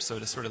hope. So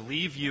to sort of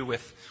leave you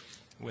with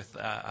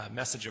a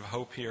message of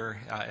hope here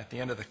at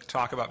the end of the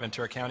talk about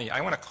Ventura County,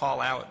 I want to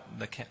call out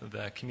the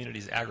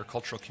community's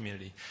agricultural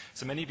community.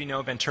 So many of you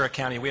know Ventura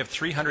County, we have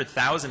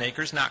 300,000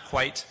 acres, not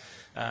quite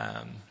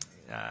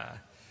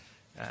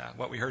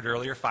what we heard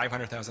earlier,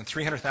 500,000,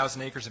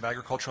 300,000 acres of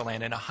agricultural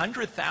land, and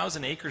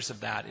 100,000 acres of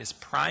that is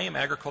prime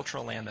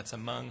agricultural land that's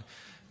among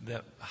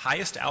the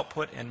highest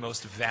output and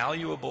most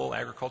valuable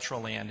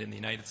agricultural land in the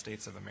United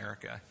States of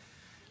America.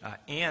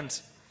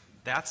 And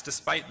that's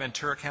despite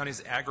Ventura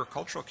County's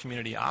agricultural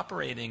community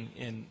operating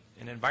in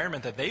an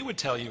environment that they would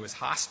tell you is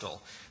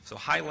hostile. So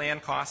high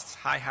land costs,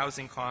 high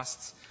housing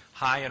costs,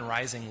 high and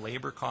rising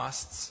labor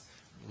costs,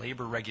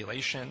 labor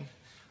regulation,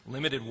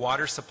 limited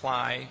water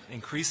supply,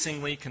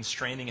 increasingly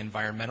constraining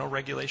environmental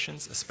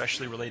regulations,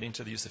 especially relating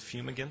to the use of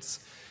fumigants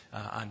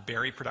on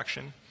berry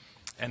production,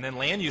 and then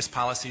land use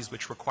policies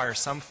which require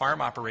some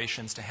farm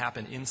operations to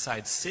happen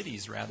inside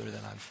cities rather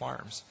than on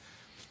farms.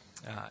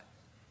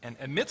 And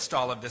amidst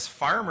all of this,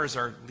 farmers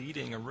are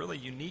leading a really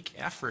unique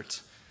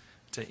effort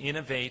to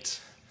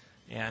innovate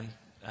and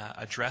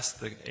address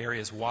the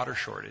area's water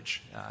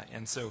shortage.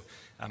 And so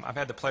I've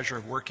had the pleasure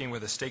of working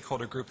with a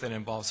stakeholder group that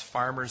involves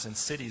farmers and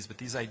cities, but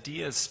these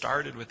ideas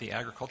started with the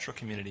agricultural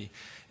community,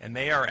 and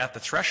they are at the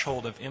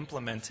threshold of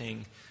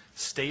implementing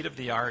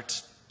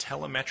state-of-the-art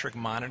telemetric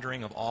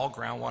monitoring of all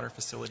groundwater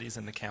facilities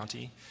in the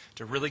county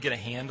to really get a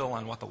handle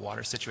on what the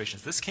water situation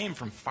is. This came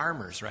from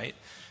farmers, right?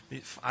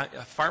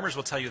 Farmers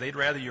will tell you they'd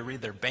rather you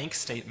read their bank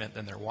statement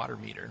than their water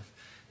meter.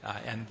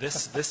 And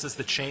this is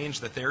the change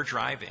that they're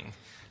driving.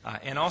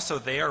 And also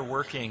they are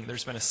working,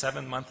 there's been a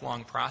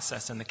 7-month-long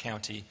process in the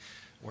county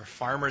where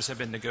farmers have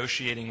been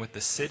negotiating with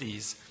the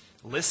cities,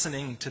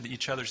 listening to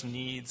each other's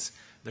needs.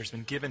 There's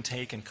been give and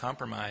take and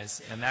compromise,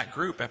 and that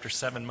group, after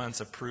 7 months,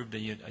 approved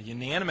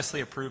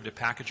unanimously approved a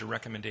package of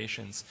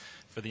recommendations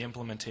for the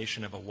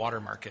implementation of a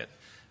water market.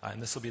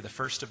 And this will be the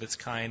first of its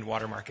kind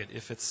water market,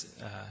 if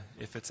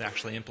it's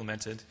actually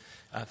implemented,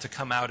 to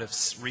come out of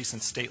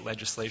recent state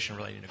legislation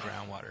relating to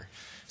groundwater.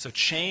 So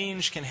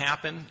change can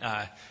happen.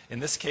 In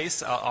this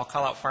case, I'll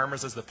call out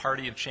farmers as the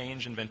party of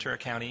change in Ventura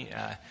County,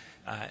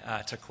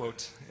 to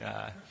quote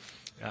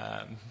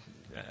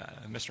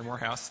Mr.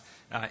 Morehouse.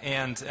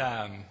 And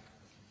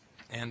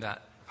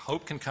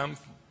hope can come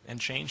and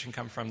change can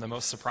come from the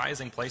most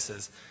surprising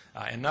places.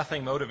 And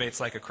nothing motivates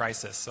like a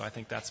crisis. So I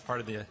think that's part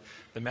of the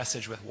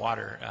message with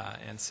water.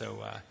 And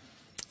so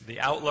the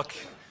outlook,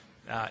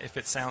 if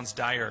it sounds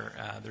dire,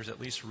 there's at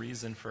least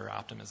reason for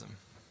optimism.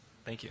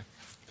 Thank you.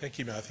 Thank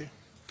you, Matthew.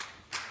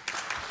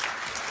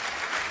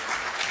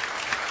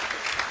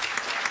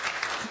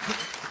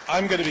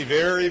 I'm going to be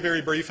very,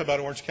 very brief about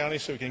Orange County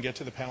so we can get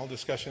to the panel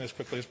discussion as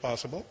quickly as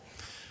possible.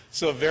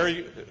 So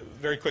very,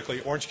 very quickly,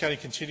 Orange County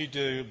continued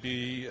to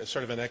be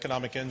sort of an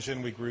economic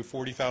engine. We grew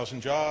 40,000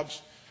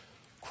 jobs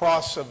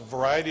across a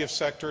variety of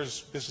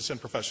sectors, business and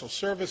professional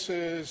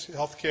services,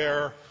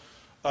 healthcare,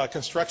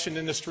 construction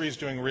industry is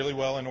doing really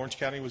well in Orange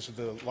County, was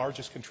the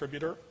largest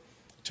contributor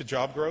to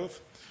job growth.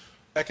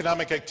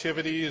 Economic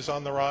activity is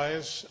on the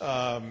rise,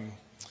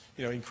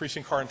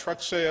 increasing car and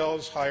truck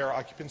sales, higher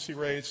occupancy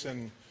rates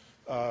and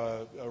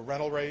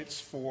rental rates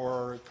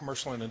for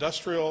commercial and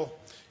industrial.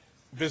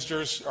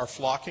 Visitors are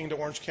flocking to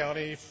Orange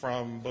County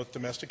from both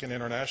domestic and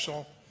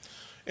international,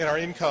 and our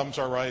incomes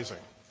are rising.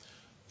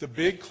 The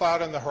big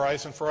cloud on the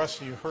horizon for us,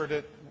 and you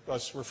heard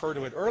us refer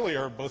to it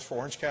earlier, both for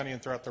Orange County and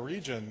throughout the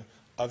region,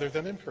 other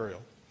than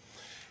Imperial,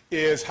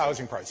 is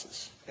housing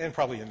prices, and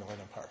probably Inland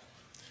Empire.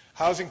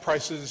 Housing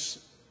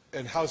prices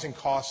and housing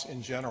costs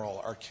in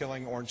general are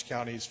killing Orange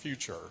County's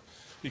future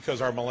because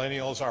our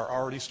millennials are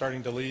already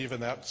starting to leave,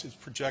 and that is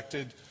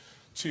projected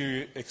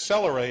to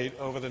accelerate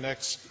over the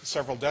next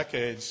several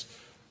decades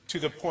to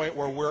the point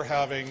where we're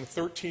having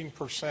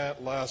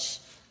 13%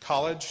 less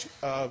college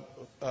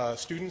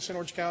students in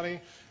Orange County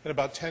and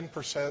about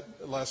 10%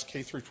 less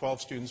K through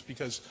 12 students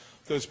because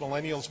those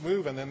millennials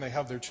move and then they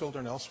have their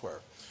children elsewhere.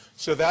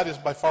 So that is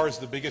by far is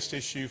the biggest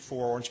issue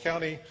for Orange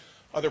County.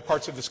 Other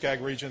parts of the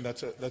SCAG region,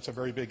 that's a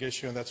very big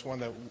issue, and that's one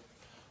that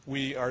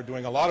we are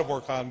doing a lot of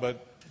work on,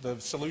 but the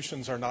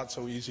solutions are not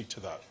so easy to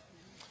that.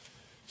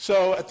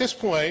 So at this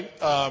point,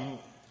 I'll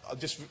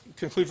just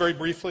conclude very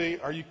briefly.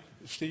 Are you,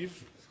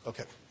 Steve?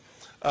 Okay.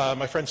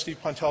 My friend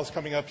Steve Pontel is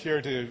coming up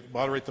here to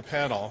moderate the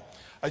panel.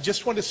 I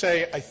just want to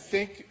say, I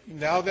think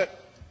now that,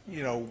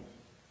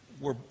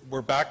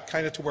 we're back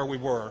kind of to where we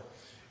were,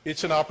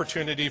 it's an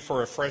opportunity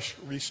for a fresh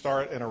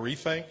restart and a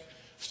rethink.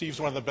 Steve's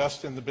one of the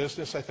best in the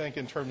business, I think,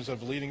 in terms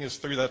of leading us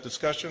through that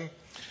discussion.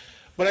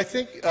 But I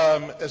think,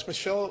 as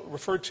Michelle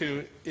referred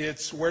to,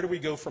 it's where do we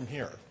go from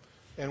here?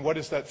 And what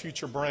does that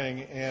future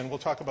bring? And we'll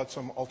talk about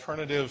some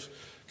alternative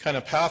kind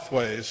of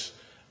pathways.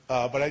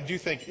 But I do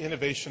think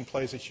innovation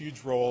plays a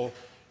huge role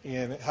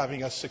in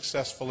having us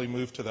successfully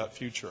move to that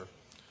future.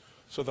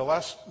 So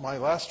my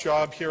last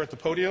job here at the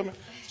podium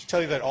is to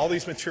tell you that all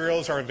these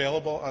materials are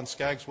available on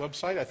SCAG's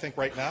website, I think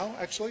right now,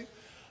 actually.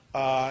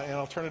 And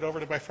I'll turn it over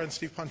to my friend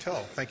Steve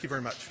Pontel. Thank you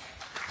very much.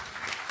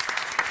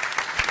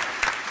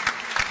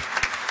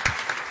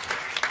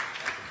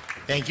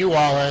 Thank you,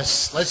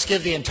 Wallace. Let's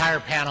give the entire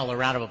panel a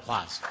round of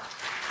applause.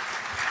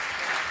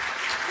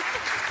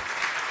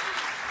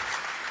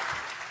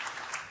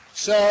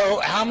 So,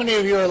 how many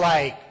of you are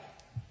like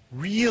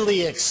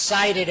really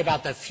excited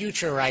about the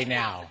future right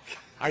now?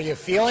 Are you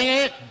feeling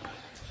it?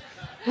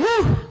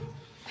 Woo!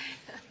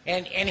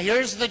 And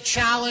here's the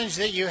challenge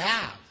that you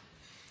have,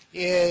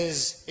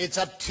 is it's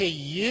up to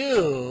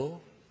you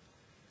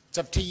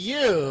to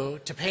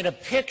paint a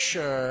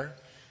picture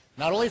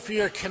not only for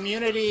your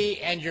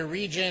community and your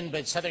region,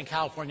 but Southern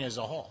California as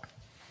a whole.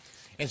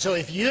 And so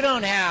if you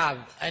don't have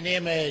an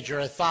image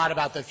or a thought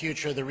about the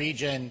future of the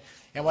region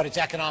and what its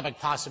economic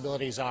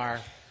possibilities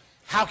are,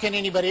 how can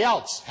anybody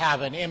else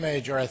have an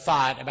image or a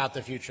thought about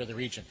the future of the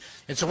region?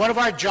 And so one of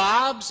our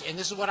jobs, and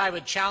this is what I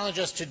would challenge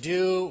us to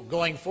do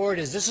going forward,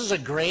 is this is a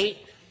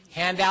great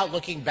handout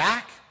looking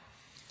back.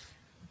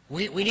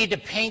 We need to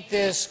paint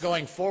this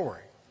going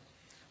forward.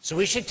 So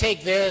we should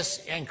take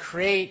this and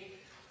create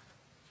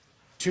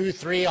 2,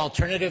 3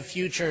 alternative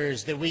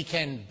futures that we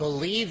can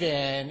believe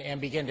in and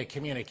begin to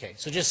communicate.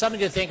 So just something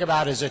to think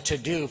about as a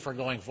to-do for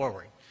going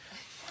forward.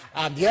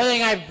 The other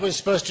thing I was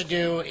supposed to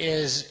do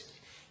is,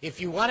 if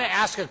you want to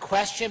ask a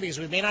question, because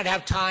we may not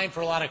have time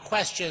for a lot of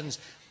questions,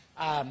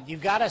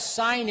 you've got to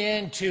sign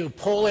in to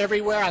Poll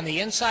Everywhere on the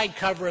inside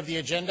cover of the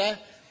agenda.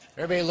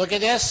 Everybody look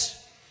at this.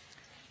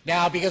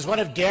 Now, because one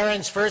of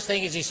Darren's first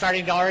things is he's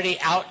starting to already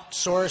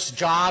outsource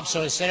jobs,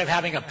 so instead of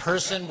having a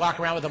person walk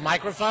around with a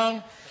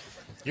microphone,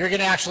 you're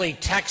going to actually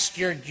text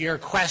your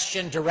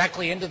question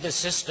directly into the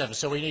system.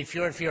 So we need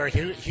fewer and fewer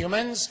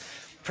humans.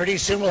 Pretty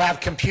soon we'll have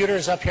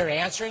computers up here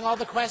answering all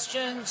the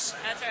questions.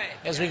 That's right.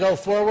 As we go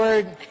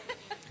forward.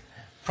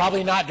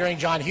 Probably not during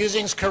John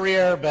Husing's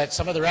career, but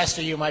some of the rest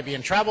of you might be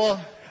in trouble.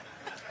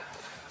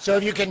 So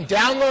if you can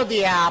download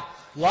the app,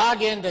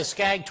 log into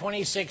SCAG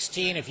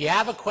 2016. If you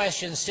have a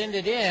question, send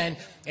it in,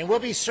 and we'll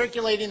be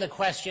circulating the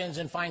questions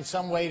and find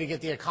some way to get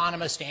the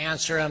economists to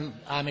answer them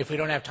if we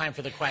don't have time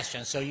for the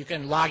questions. So you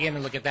can log in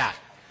and look at that.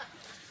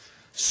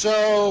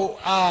 So,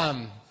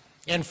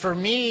 and for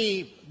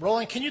me,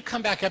 Roland, can you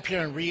come back up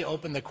here and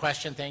reopen the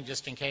question thing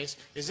just in case?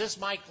 Is this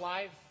mic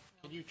live?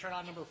 Can you turn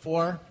on number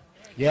 4?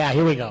 Yeah,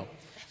 here we go.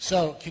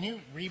 So can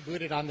you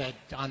reboot it on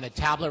the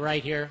tablet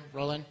right here,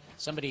 Roland?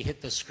 Somebody hit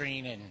the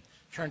screen and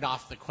turned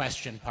off the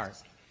question part.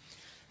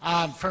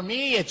 For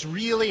me, it's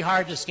really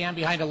hard to stand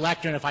behind a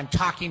lectern if I'm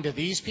talking to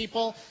these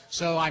people.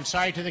 So I'm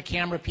sorry to the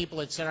camera people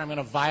that said I'm going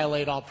to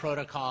violate all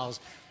protocols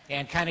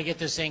and kind of get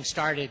this thing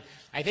started.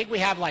 I think we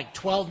have like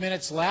 12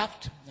 minutes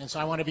left, and so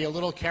I want to be a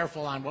little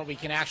careful on what we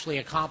can actually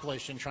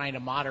accomplish in trying to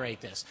moderate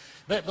this.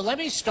 But let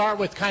me start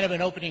with kind of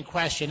an opening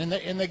question.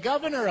 And the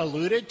governor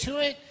alluded to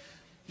it.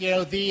 You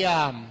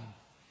know,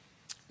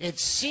 it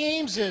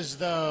seems as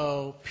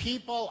though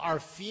people are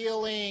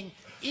feeling,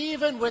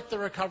 even with the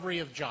recovery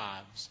of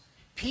jobs,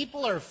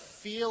 people are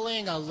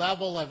feeling a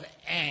level of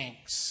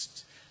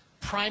angst,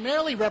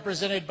 primarily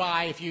represented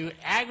by, if you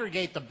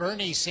aggregate the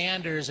Bernie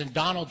Sanders and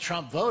Donald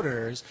Trump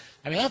voters,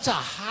 I mean, that's a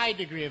high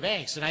degree of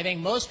angst. And I think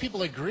most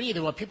people agree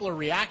that what people are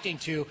reacting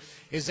to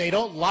is they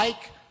don't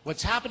like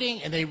what's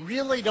happening and they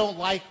really don't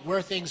like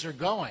where things are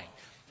going.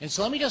 And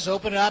so let me just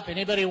open it up.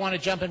 Anybody want to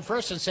jump in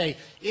first and say,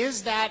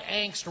 is that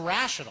angst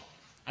rational?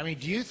 I mean,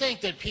 do you think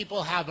that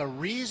people have a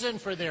reason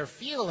for their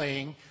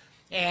feeling?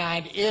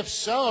 And if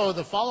so,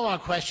 the follow-on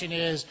question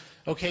is,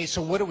 okay, so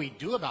what do we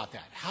do about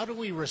that? How do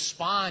we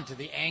respond to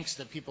the angst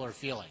that people are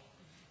feeling?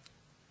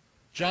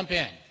 Jump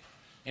in.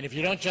 And if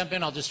you don't jump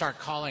in, I'll just start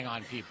calling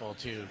on people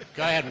to.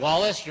 Go ahead,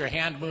 Wallace, your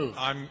hand moved.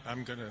 I'm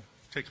going to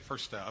take the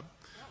first stab.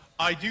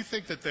 I do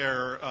think that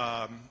there,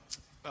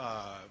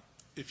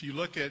 if you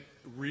look at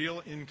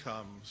real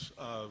incomes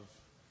of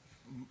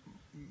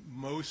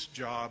most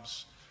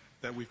jobs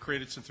that we've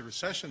created since the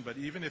recession, but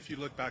even if you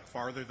look back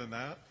farther than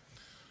that,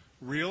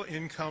 real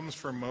incomes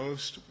for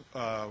most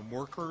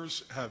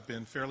workers have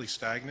been fairly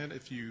stagnant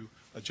if you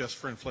adjust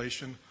for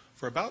inflation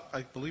for about,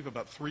 I believe,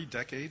 about 3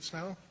 decades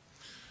now.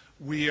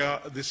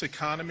 This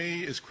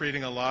economy is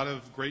creating a lot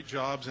of great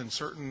jobs in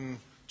certain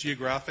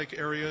geographic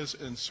areas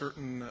and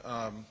certain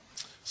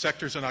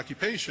sectors and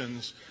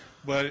occupations,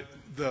 but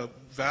the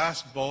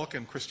vast bulk,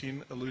 and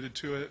Christine alluded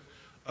to it,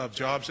 of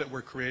jobs that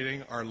we're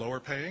creating are lower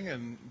paying,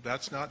 and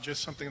that's not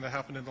just something that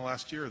happened in the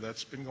last year.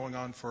 That's been going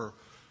on for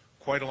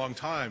quite a long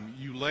time.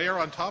 You layer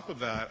on top of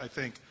that, I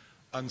think,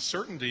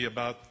 uncertainty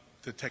about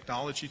the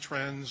technology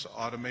trends,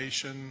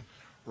 automation,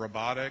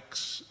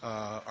 robotics,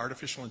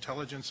 artificial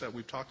intelligence that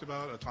we've talked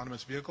about,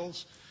 autonomous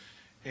vehicles,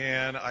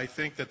 and I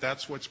think that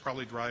that's what's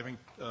probably driving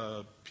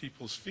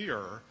people's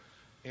fear.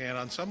 And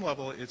on some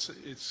level,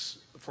 it's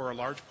for a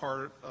large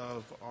part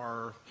of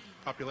our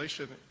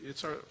population,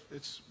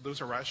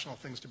 those are rational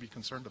things to be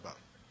concerned about.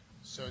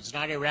 So it's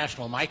not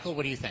irrational. Michael,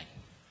 what do you think?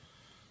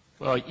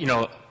 Well, you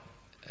know,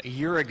 a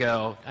year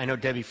ago, I know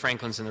Debbie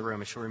Franklin's in the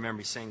room, and she'll remember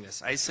me saying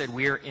this. I said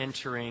we are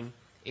entering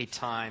a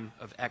time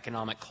of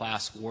economic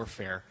class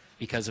warfare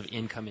because of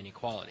income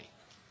inequality.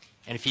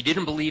 And if you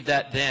didn't believe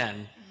that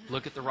then,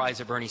 look at the rise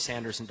of Bernie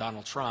Sanders and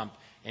Donald Trump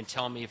and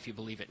tell me if you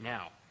believe it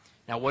now.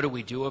 Now, what do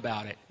we do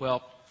about it?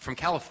 Well, from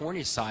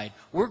California's side,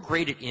 we're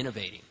great at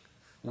innovating.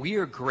 We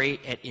are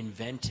great at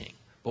inventing.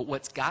 But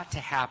what's got to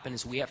happen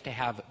is we have to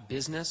have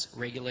business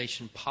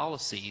regulation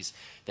policies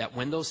that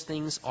when those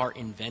things are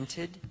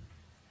invented,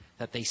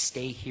 that they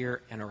stay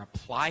here and are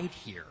applied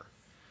here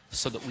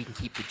so that we can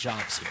keep the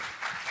jobs here.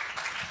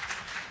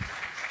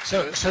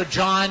 So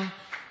John,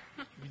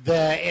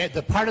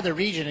 the part of the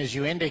region, as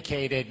you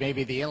indicated,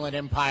 maybe the Inland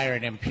Empire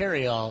and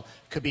Imperial,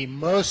 could be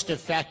most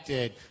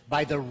affected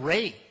by the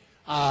rate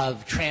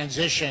of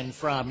transition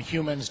from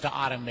humans to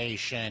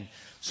automation.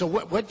 So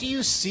what do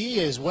you see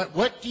is,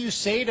 what do you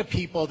say to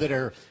people that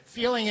are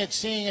feeling it,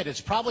 seeing it?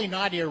 It's probably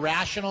not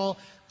irrational.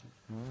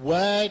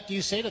 What do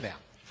you say to them?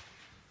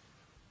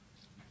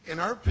 In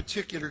our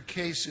particular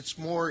case, it's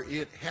more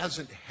it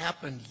hasn't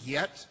happened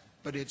yet,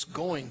 but it's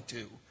going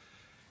to.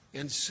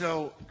 And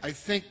so I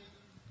think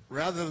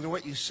rather than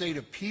what you say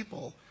to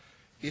people,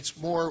 it's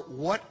more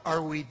what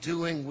are we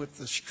doing with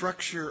the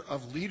structure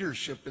of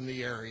leadership in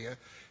the area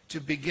to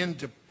begin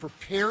to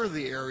prepare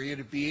the area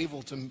to be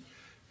able to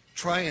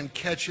try and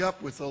catch up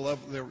with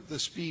the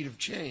speed of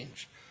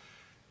change.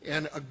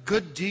 And a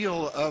good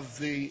deal of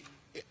the,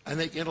 I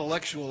think,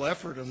 intellectual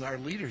effort in our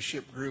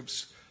leadership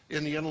groups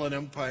in the Inland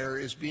Empire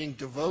is being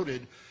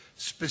devoted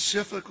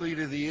specifically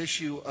to the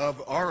issue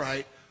of, all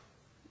right,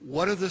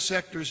 what are the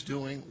sectors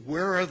doing?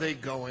 Where are they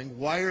going?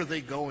 Why are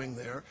they going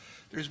there?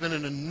 There's been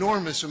an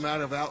enormous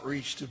amount of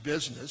outreach to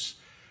business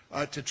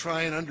to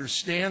try and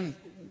understand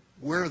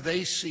where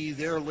they see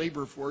their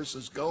labor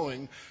forces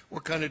going,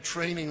 what kind of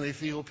training they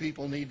feel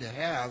people need to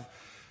have.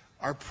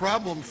 Our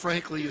problem,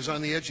 frankly, is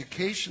on the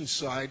education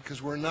side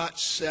because we're not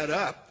set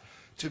up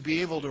to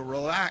be able to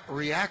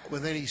react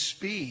with any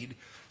speed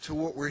to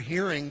what we're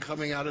hearing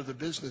coming out of the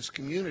business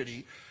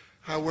community.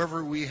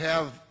 However, we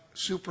have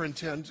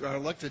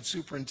elected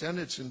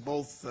superintendents in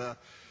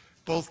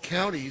both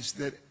counties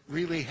that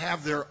really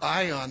have their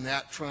eye on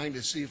that, trying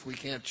to see if we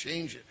can't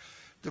change it.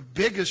 The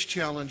biggest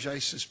challenge I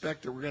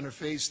suspect that we're going to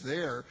face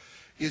there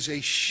is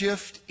a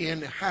shift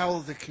in how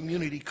the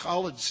community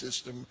college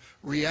system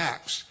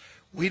reacts.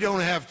 We don't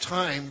have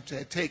time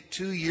to take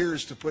 2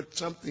 years to put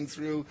something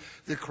through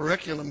the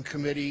curriculum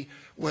committee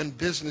when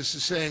business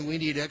is saying we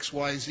need X,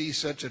 Y, Z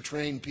such a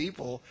trained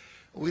people.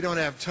 We don't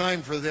have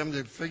time for them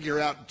to figure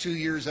out in 2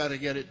 years how to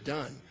get it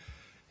done.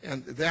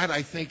 And that,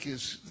 I think,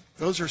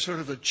 those are sort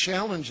of the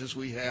challenges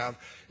we have.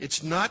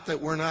 It's not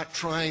that we're not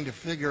trying to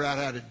figure out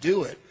how to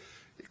do it.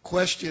 The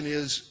question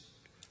is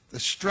the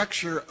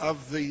structure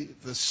of the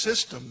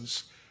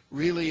systems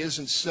really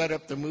isn't set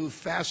up to move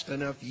fast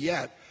enough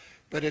yet,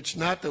 but it's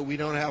not that we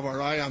don't have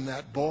our eye on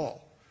that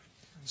ball.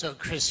 So,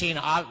 Christine,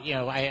 I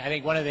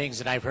think one of the things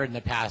that I've heard in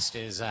the past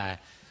is, and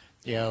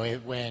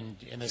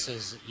this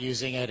is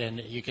using it, and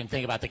you can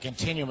think about the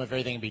continuum of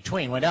everything in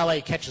between. When LA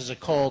catches a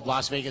cold,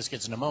 Las Vegas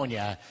gets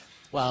pneumonia,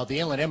 well, the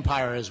Inland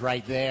Empire is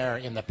right there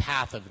in the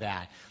path of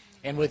that.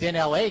 And within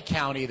LA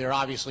County, there are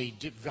obviously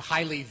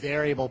highly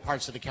variable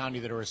parts of the county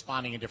that are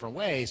responding in different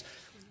ways.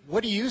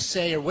 What do you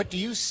say, or what do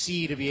you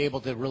see to be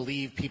able to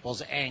relieve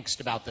people's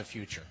angst about the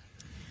future?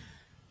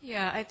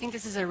 Yeah, I think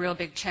this is a real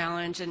big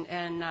challenge,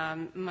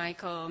 and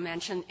Michael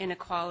mentioned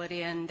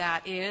inequality, and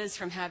that is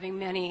from having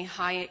many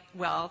high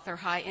wealth or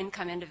high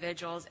income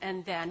individuals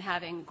and then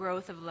having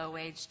growth of low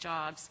wage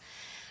jobs.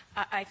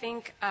 I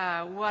think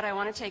what I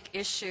want to take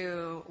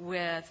issue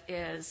with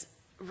is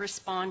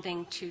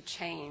responding to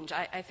change.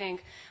 I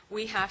think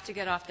we have to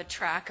get off the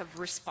track of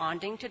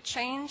responding to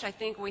change. I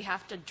think we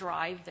have to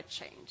drive the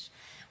change.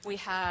 We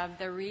have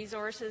the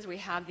resources, we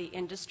have the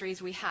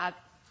industries, we have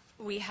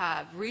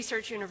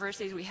research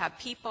universities, we have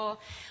people,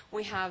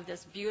 we have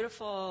this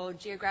beautiful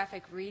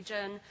geographic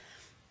region.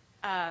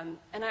 And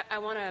I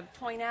want to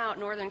point out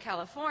Northern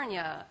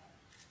California,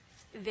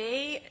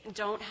 they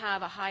don't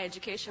have a high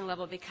education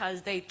level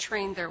because they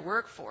trained their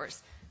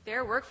workforce.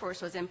 Their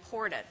workforce was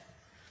imported.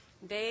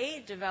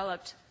 They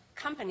developed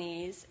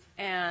companies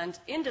and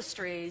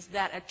industries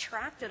that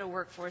attracted a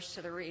workforce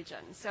to the region.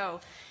 So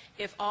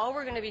if all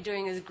we're going to be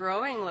doing is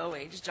growing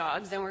low-wage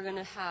jobs, then we're going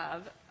to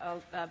have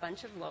a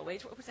bunch of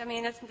low-wage workers. I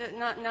mean, it's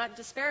not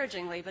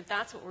disparagingly, but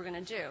that's what we're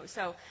going to do.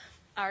 So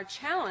our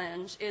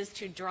challenge is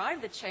to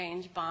drive the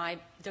change by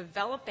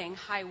developing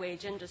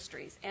high-wage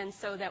industries, and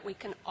so that we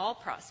can all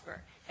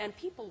prosper, and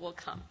people will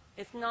come.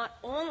 It's not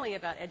only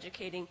about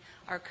educating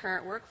our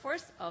current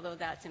workforce, although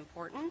that's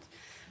important.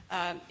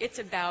 It's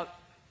about,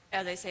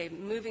 as I say,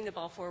 moving the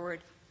ball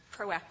forward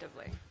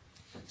proactively.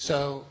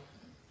 So,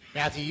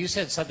 Matthew, you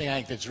said something I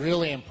think that's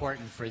really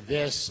important for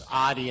this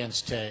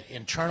audience to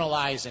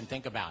internalize and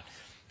think about,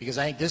 because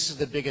I think this is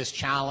the biggest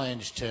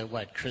challenge to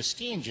what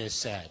Christine just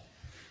said,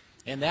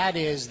 and that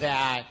is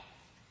that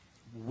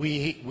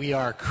we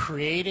are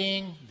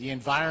creating the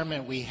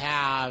environment we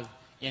have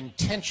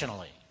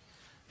intentionally.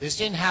 This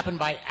didn't happen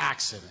by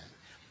accident.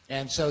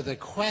 And so the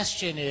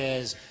question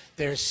is,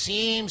 there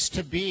seems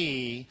to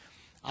be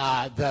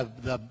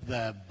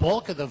the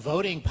bulk of the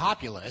voting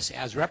populace,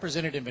 as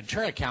represented in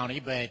Ventura County,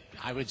 but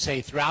I would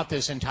say throughout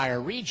this entire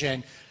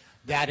region,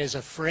 that is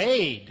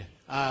afraid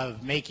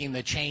of making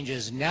the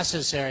changes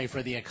necessary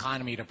for the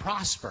economy to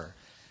prosper.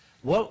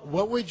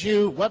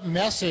 What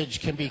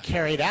message can be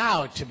carried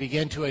out to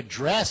begin to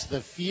address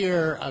the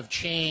fear of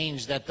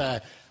change that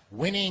the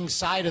winning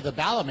side of the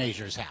ballot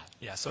measures have?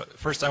 Yeah, so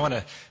first I want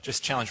to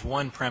just challenge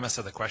one premise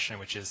of the question,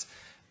 which is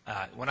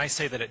when I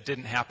say that it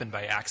didn't happen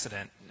by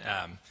accident,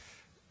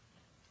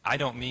 I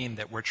don't mean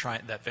that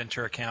that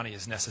Ventura County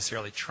is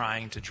necessarily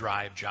trying to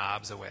drive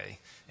jobs away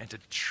and to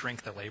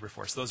shrink the labor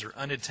force. Those are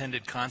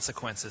unintended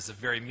consequences of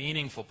very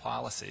meaningful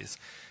policies.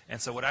 And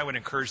so what I would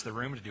encourage the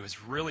room to do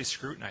is really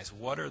scrutinize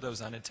what are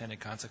those unintended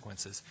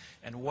consequences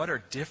and what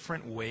are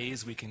different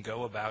ways we can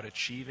go about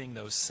achieving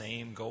those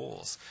same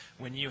goals.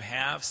 When you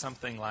have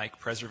something like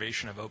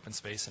preservation of open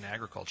space and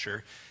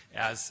agriculture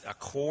as a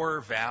core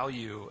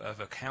value of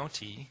a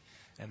county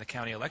and the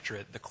county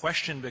electorate, the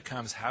question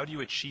becomes, how do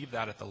you achieve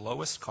that at the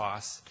lowest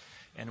cost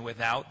and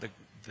without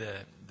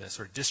the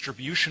sort of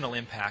distributional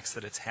impacts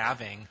that it's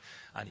having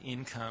on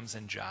incomes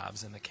and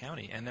jobs in the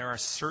county. And there are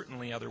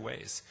certainly other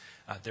ways.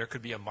 There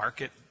could be a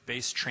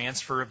market-based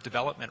transfer of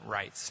development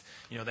rights,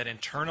 that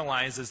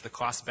internalizes the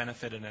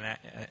cost-benefit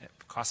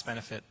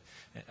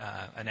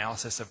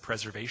analysis of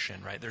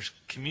preservation, right? There's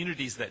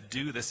communities that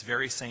do this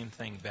very same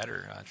thing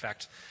better. In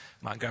fact,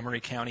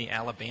 Montgomery County,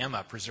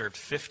 Alabama preserved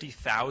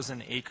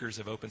 50,000 acres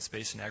of open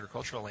space and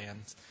agricultural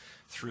land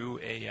through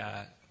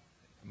a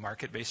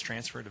market-based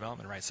transfer of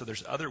development rights. So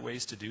there's other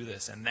ways to do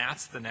this, and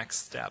that's the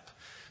next step.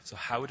 So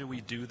how do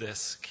we do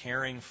this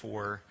caring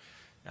for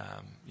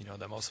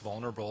the most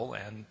vulnerable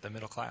and the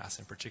middle class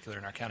in particular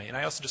in our county? And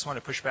I also just want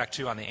to push back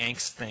too on the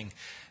angst thing.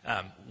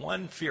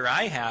 One fear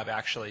I have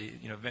actually,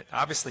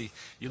 obviously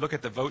you look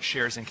at the vote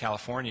shares in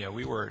California,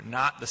 we were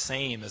not the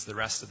same as the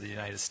rest of the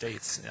United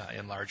States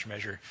in large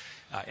measure.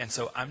 And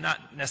so I'm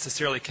not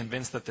necessarily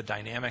convinced that the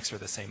dynamics are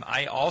the same.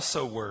 I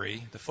also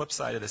worry, the flip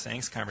side of this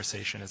angst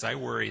conversation is I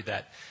worry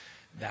that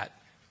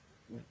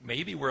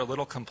maybe we're a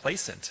little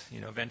complacent.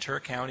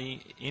 Ventura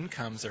County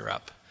incomes are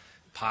up.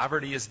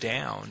 Poverty is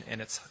down,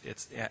 and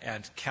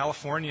and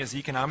California's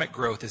economic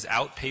growth is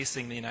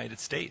outpacing the United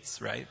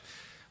States, right?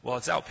 Well,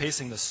 it's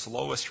outpacing the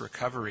slowest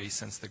recovery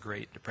since the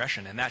Great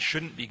Depression, and that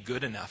shouldn't be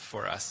good enough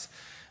for us.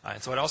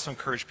 And so I'd also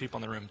encourage people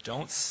in the room,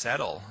 don't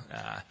settle,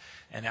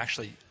 and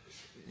actually,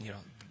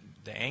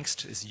 the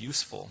angst is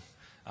useful.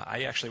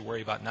 I actually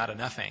worry about not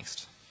enough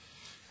angst.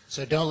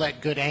 So don't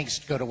let good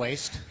angst go to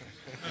waste.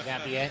 Would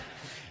that be it?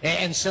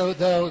 And so,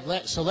 though,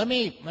 let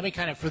me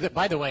kind of,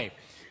 by the way,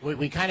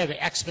 we kind of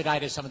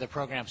expedited some of the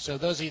programs. So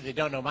those of you that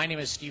don't know, my name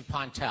is Steve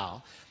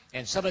Pontel,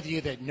 and some of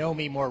you that know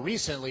me more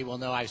recently will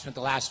know I've spent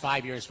the last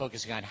 5 years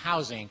focusing on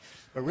housing,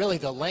 but really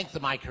the length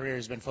of my career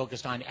has been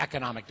focused on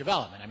economic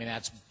development. I mean,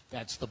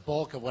 that's the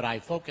bulk of what I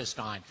focused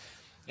on.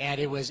 And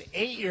it was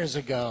 8 years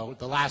ago,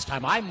 the last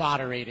time I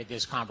moderated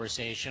this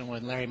conversation,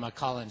 when Larry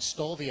McCullen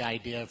stole the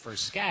idea for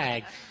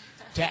SCAG,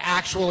 to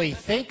actually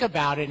think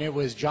about it. And it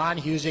was John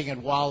Husing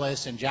and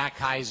Wallace and Jack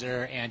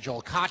Kaiser and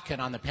Joel Kotkin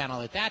on the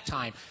panel at that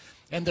time.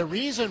 And the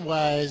reason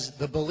was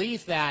the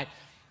belief that,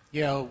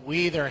 we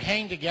either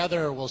hang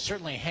together or we'll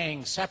certainly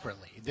hang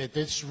separately. That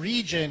this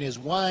region is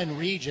one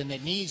region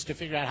that needs to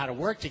figure out how to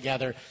work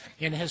together.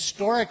 And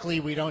historically,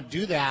 we don't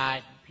do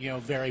that,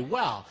 very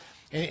well.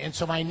 And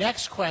so my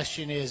next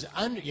question is,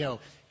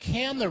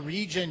 can the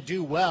region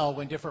do well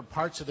when different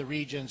parts of the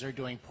regions are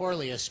doing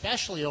poorly,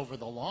 especially over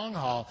the long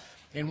haul?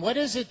 And what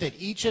is it that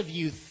each of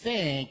you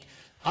think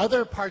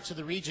other parts of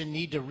the region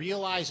need to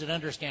realize and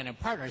understand and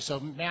partner?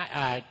 So,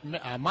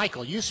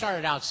 Michael, you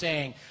started out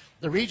saying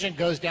the region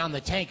goes down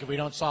the tank if we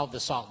don't solve the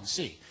Salton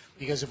Sea.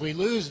 Because if we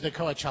lose the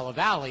Coachella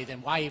Valley,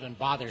 then why even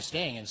bother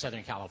staying in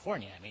Southern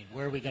California? I mean,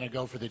 where are we going to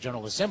go for the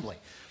General Assembly?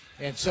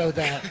 And so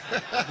the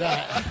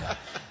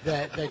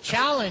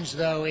challenge,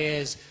 though,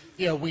 is,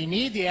 we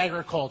need the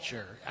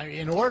agriculture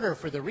in order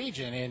for the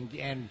region.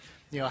 And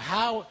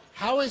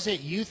how is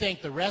it you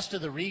think the rest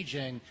of the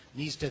region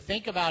needs to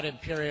think about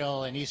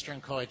Imperial and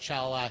Eastern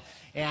Coachella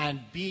and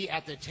be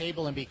at the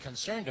table and be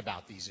concerned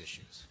about these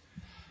issues?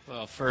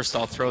 Well, first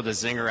I'll throw the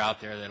zinger out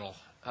there that'll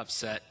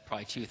upset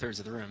probably 2/3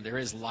 of the room. There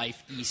is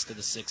life east of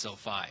the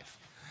 605.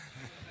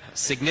 A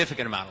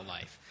significant amount of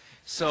life.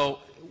 So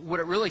what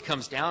it really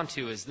comes down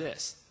to is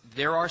this.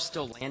 There are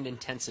still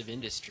land-intensive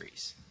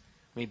industries.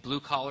 I mean,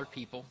 blue-collar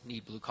people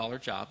need blue-collar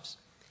jobs.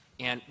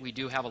 And we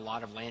do have a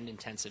lot of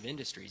land-intensive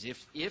industries.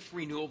 If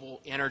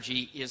renewable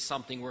energy is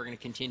something we're going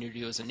to continue to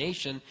do as a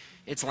nation,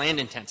 it's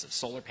land-intensive.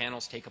 Solar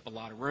panels take up a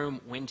lot of room.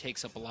 Wind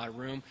takes up a lot of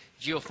room.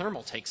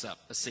 Geothermal takes up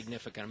a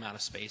significant amount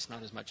of space,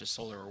 not as much as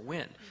solar or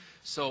wind.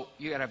 So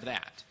you got to have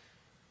that.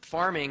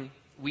 Farming,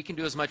 we can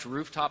do as much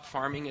rooftop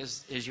farming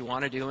as you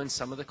want to do in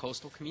some of the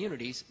coastal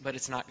communities, but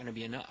it's not going to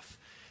be enough.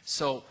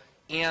 So,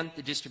 and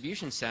the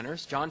distribution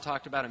centers, John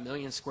talked about 1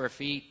 million square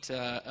feet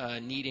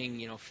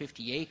needing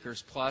 50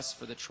 acres plus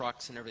for the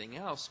trucks and everything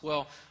else.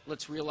 Well,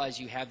 let's realize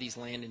you have these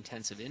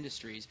land-intensive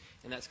industries,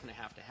 and that's going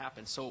to have to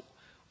happen. So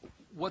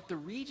what the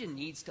region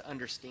needs to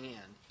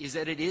understand is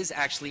that it is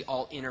actually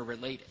all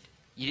interrelated.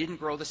 You didn't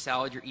grow the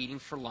salad you're eating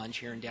for lunch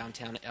here in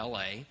downtown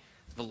LA.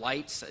 The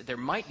lights, there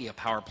might be a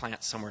power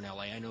plant somewhere in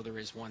LA. I know there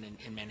is one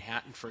in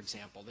Manhattan, for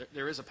example.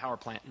 There is a power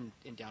plant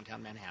in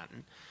downtown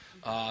Manhattan.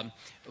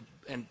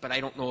 But I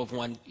don't know of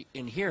one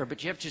in here.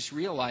 But you have to just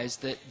realize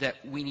that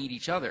we need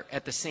each other.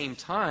 At the same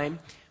time,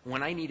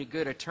 when I need a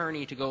good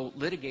attorney to go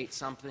litigate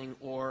something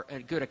or a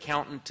good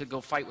accountant to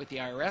go fight with the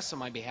IRS on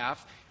my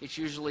behalf, it's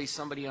usually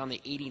somebody on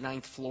the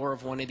 89th floor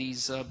of one of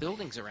these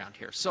buildings around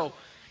here. So,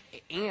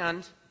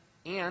 and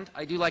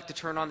I do like to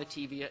turn on the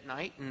TV at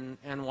night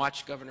and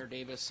watch Governor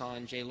Davis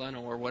on Jay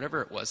Leno or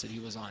whatever it was that he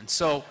was on.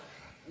 So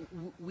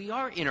we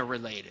are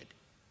interrelated.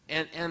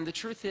 And the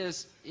truth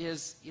is,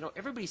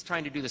 everybody's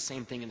trying to do the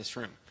same thing in this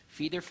room.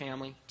 Feed their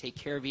family, take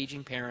care of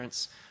aging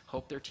parents,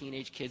 hope their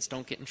teenage kids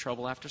don't get in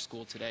trouble after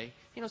school today.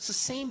 It's the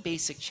same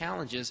basic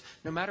challenges,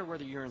 no matter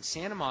whether you're in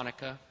Santa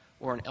Monica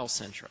or in El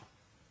Centro.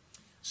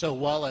 So,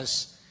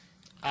 Wallace,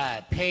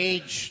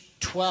 page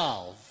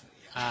 12,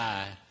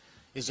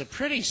 is a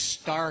pretty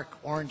stark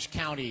Orange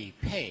County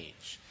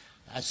page,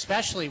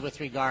 especially with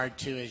regard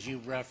to, as you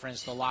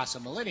referenced, the loss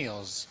of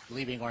millennials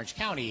leaving Orange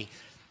County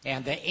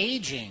and the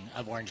aging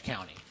of Orange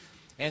County.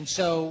 And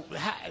so,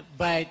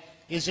 but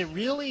is it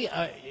really,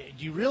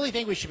 do you really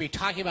think we should be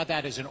talking about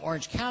that as an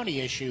Orange County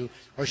issue,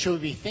 or should we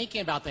be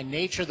thinking about the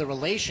nature of the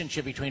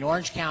relationship between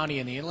Orange County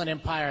and the Inland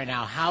Empire and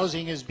how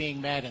housing is being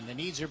met and the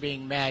needs are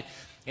being met,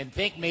 and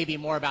think maybe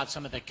more about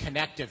some of the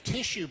connective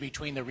tissue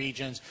between the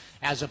regions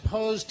as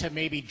opposed to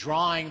maybe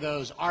drawing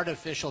those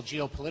artificial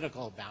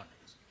geopolitical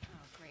boundaries? Oh,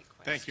 great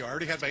question. Thank you. I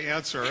already had my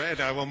answer,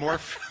 and I will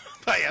morph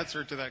my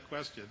answer to that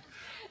question.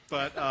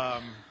 But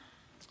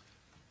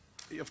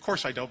of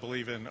course I don't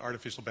believe in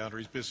artificial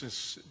boundaries.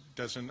 Business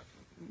doesn't,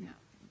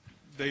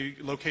 they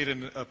locate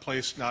in a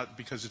place not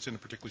because it's in a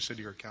particular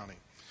city or county.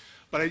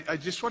 But I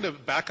just want to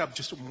back up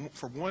just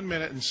for 1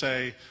 minute and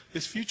say,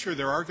 this future,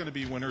 there are going to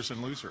be winners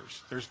and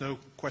losers. There's no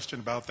question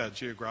about that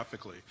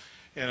geographically.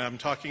 And I'm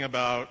talking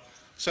about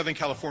Southern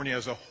California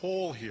as a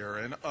whole here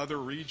and other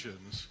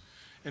regions.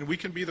 And we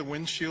can be the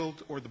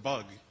windshield or the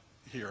bug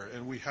here.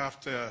 And we have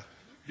to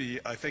be,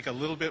 I think, a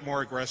little bit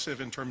more aggressive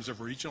in terms of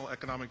regional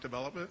economic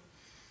development.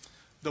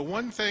 The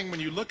one thing, when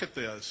you look at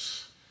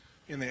this,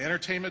 in the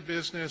entertainment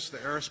business, the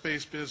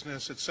aerospace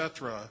business, et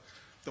cetera,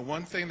 the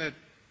one thing that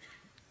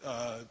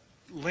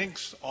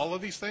links all of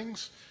these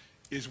things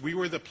is we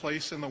were the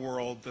place in the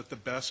world that the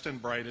best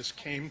and brightest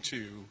came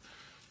to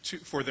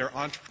for their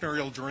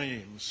entrepreneurial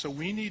dreams. So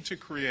we need to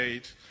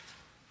create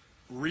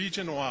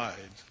region-wide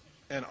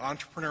an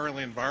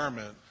entrepreneurial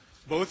environment,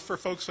 both for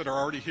folks that are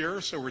already here,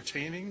 so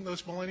retaining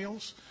those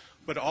millennials,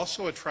 but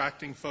also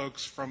attracting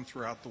folks from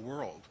throughout the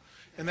world.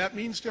 And that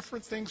means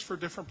different things for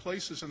different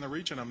places in the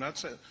region. I'm not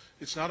saying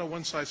it's not a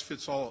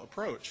one-size-fits-all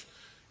approach.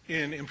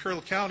 In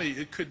Imperial County,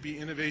 it could be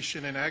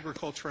innovation in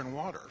agriculture and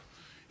water.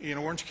 In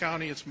Orange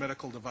County, it's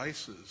medical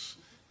devices.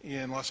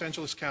 In Los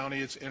Angeles County,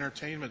 it's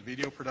entertainment,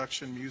 video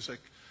production, music,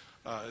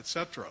 et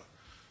cetera.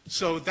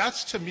 So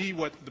that's, to me,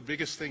 what the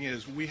biggest thing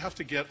is. We have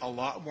to get a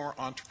lot more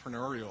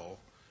entrepreneurial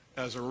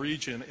as a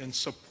region and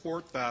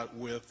support that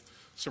with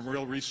some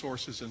real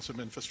resources and some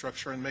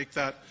infrastructure and make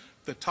that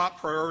the top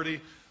priority.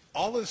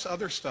 All this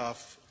other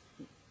stuff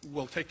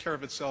will take care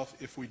of itself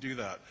if we do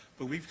that.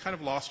 But we've kind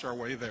of lost our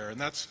way there,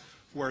 and that's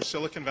where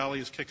Silicon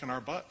Valley is kicking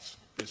our butts,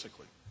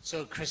 basically.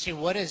 So,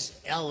 Christine, what does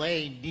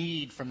LA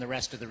need from the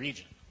rest of the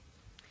region?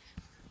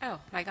 Oh,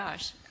 my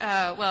gosh.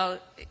 Well,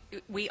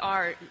 we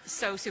are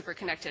so super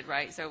connected,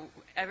 right? So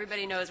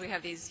everybody knows we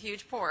have these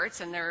huge ports,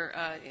 and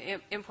they're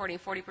importing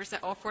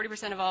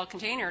 40% of all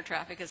container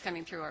traffic is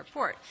coming through our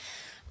port.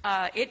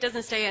 It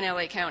doesn't stay in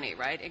LA County,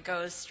 right? It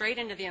goes straight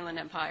into the Inland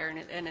Empire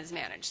and is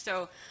managed.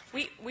 So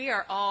we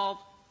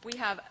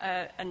have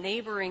a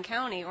neighboring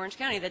county, Orange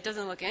County, that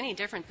doesn't look any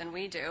different than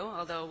we do,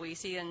 although we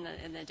see in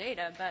the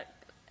data. But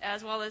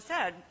as Wallace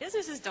said,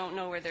 businesses don't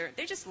know where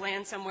they just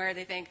land somewhere.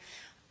 They think,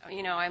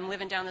 you know, I'm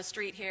living down the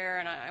street here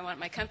and I want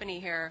my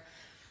company here.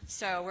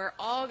 So we're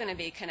all going to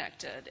be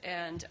connected.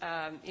 And,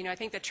 you know, I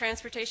think the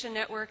transportation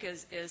network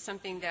is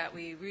something that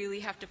we really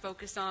have to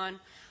focus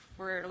on.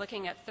 We're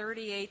looking at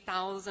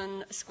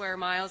 38,000 square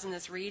miles in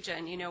this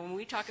region. You know, when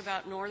we talk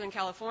about Northern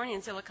California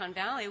and Silicon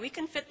Valley, we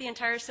can fit the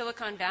entire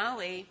Silicon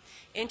Valley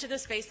into the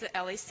space that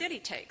LA City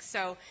takes.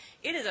 So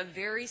it is a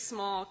very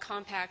small,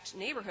 compact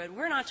neighborhood.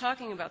 We're not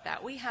talking about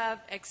that. We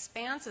have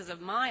expanses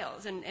of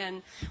miles,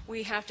 and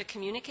we have to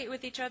communicate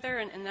with each other,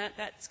 and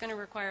that's going to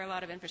require a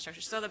lot of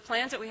infrastructure. So the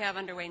plans that we have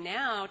underway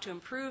now to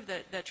improve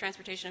the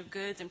transportation of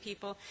goods and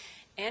people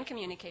and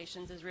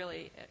communications is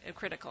really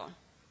critical.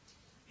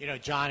 You know,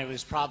 John, it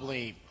was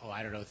probably,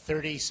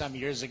 30-some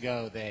years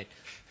ago that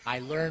I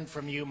learned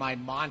from you my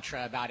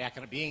mantra about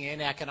being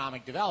in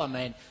economic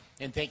development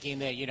and thinking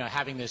that, you know,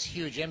 having this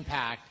huge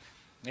impact.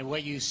 And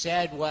what you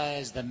said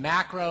was the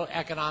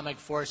macroeconomic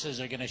forces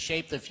are going to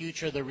shape the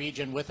future of the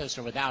region with us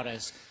or without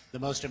us. The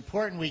most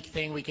important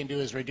thing we can do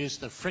is reduce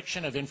the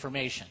friction of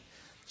information.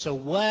 So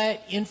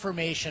what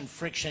information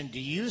friction do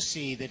you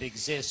see that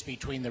exists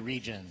between the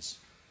regions?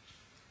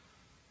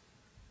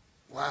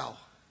 Wow.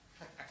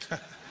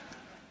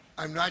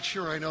 I'm not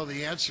sure I know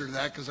the answer to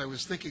that because I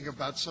was thinking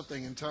about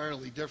something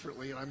entirely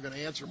differently, and I'm going to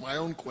answer my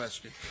own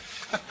question.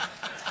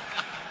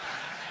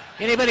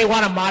 Anybody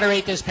want to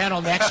moderate this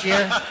panel next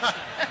year?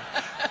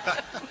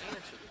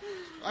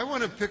 I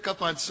want to pick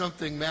up on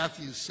something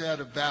Matthew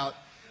said about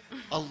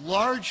a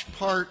large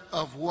part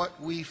of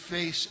what we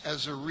face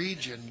as a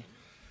region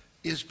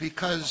is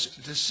because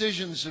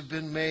decisions have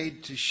been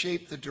made to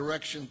shape the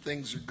direction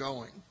things are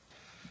going.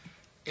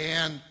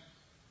 And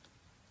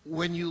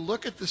when you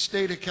look at the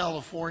state of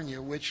California,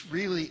 which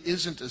really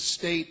isn't a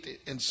state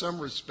in some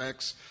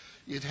respects,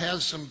 it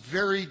has some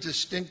very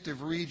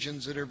distinctive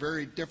regions that are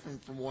very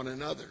different from one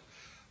another.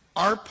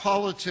 Our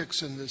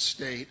politics in this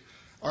state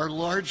are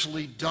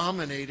largely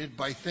dominated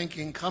by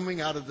thinking coming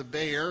out of the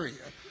Bay Area,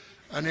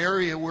 an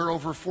area where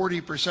over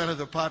 40% of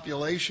the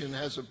population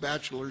has a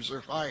bachelor's or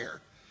higher.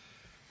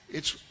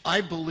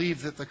 I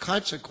believe that the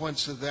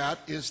consequence of that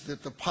is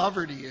that the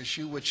poverty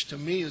issue, which to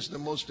me is the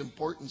most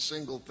important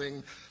single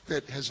thing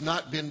that has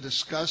not been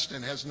discussed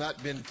and has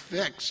not been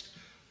fixed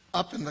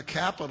up in the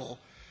capital.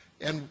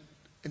 And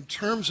in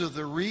terms of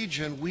the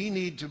region, we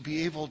need to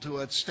be able to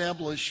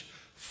establish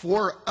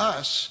for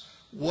us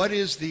what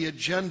is the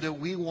agenda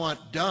we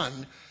want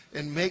done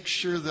and make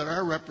sure that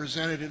our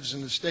representatives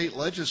in the state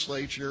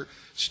legislature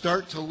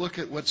start to look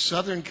at what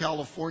Southern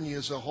California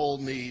as a whole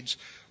needs,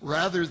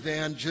 rather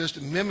than just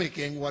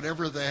mimicking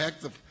whatever the heck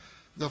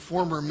the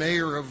former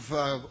mayor of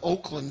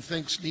Oakland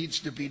thinks needs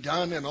to be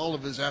done, and all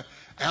of his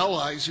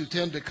allies who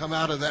tend to come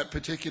out of that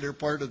particular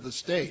part of the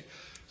state.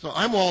 So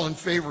I'm all in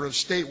favor of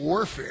state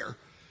warfare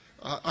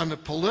on the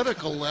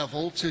political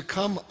level to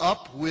come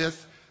up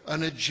with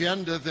an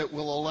agenda that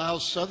will allow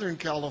Southern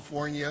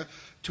California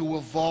to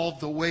evolve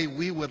the way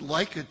we would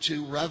like it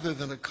to, rather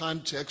than a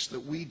context that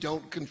we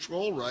don't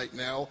control right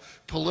now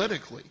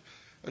politically.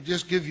 I'll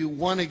just give you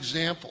one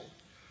example.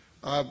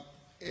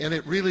 And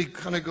it really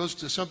kind of goes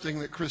to something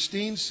that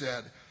Christine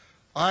said.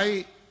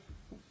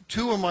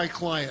 Two of my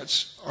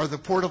clients are the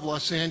Port of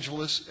Los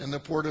Angeles and the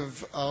Port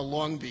of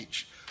Long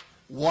Beach.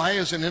 Why,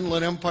 as an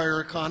Inland Empire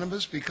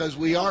economist? Because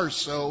we are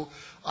so.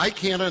 I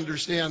can't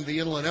understand the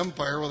Inland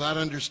Empire without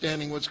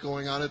understanding what's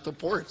going on at the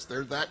ports.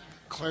 They're that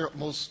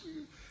most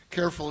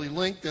carefully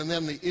linked, and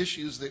then the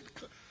issues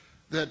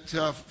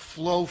that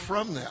flow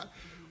from that.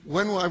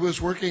 When I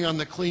was working on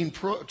the Clean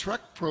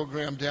Truck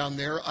program down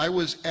there, I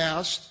was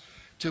asked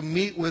to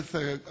meet with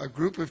a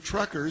group of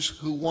truckers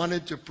who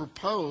wanted to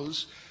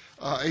propose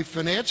a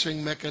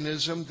financing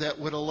mechanism that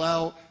would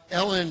allow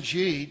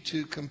LNG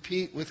to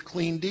compete with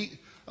clean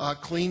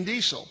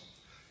diesel.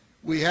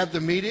 We had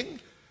the meeting.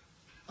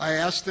 I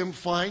asked them,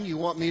 fine, you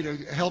want me to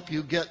help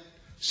you get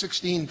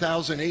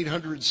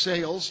 16,800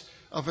 sales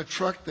of a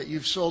truck that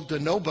you've sold to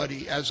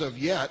nobody as of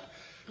yet?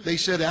 They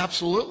said,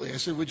 absolutely. I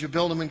said, would you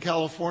build them in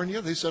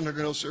California? They said,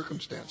 under no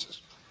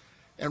circumstances.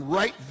 And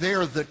right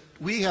there,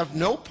 we have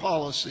no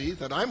policy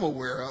that I'm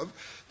aware of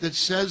that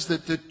says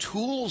that the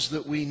tools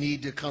that we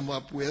need to come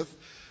up with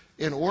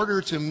in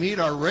order to meet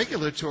our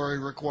regulatory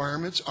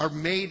requirements are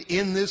made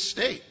in this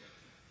state.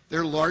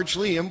 They're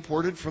largely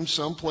imported from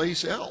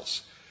someplace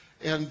else.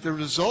 And the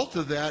result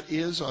of that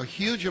is a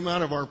huge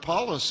amount of our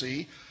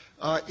policy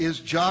is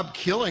job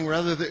killing,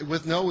 rather than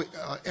with no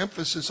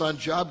emphasis on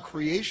job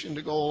creation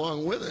to go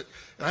along with it.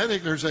 And I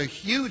think there's a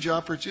huge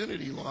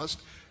opportunity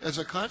lost as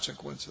a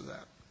consequence of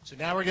that. So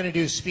now we're going to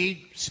do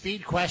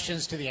speed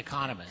questions to the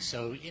economists.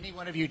 So any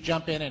one of you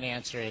jump in and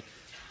answer it.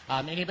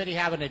 Anybody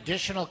have an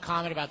additional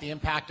comment about the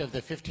impact of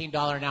the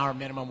 $15 an hour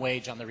minimum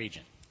wage on the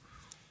region?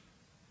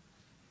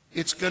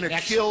 It's going to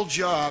kill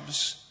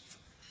jobs.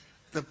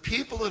 The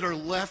people that are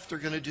left are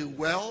going to do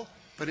well,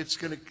 but it's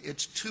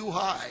too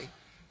high.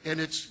 And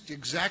it's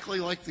exactly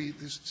like the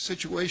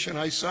situation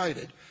I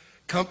cited.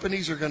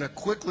 Companies are going to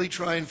quickly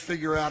try and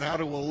figure out how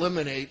to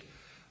eliminate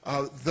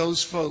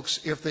those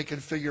folks if they can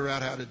figure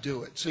out how to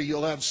do it. So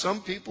you'll have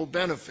some people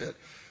benefit,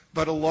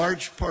 but a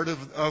large part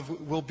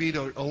of will be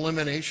the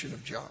elimination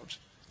of jobs.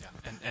 Yeah.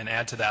 And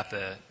add to that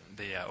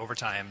the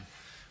overtime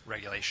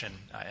regulation,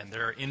 and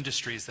there are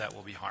industries that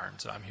will be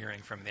harmed. So I'm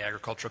hearing from the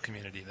agricultural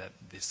community that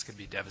this could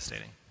be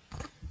devastating.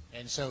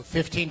 And so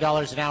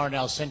 $15 an hour in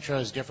El Centro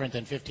is different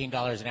than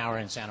 $15 an hour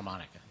in Santa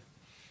Monica.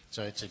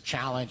 So it's a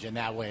challenge in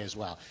that way as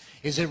well.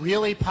 Is it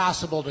really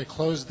possible to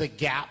close the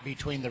gap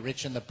between the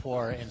rich and the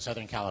poor in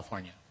Southern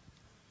California?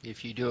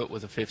 If you do it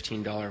with a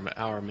 $15 an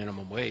hour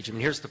minimum wage. I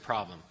mean, here's the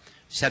problem.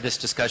 Just had this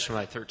discussion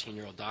with my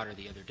 13-year-old daughter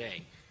the other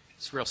day.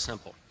 It's real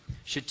simple.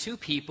 Should two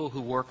people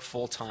who work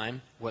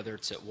full-time, whether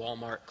it's at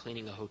Walmart,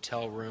 cleaning a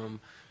hotel room,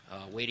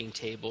 waiting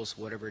tables,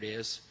 whatever it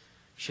is,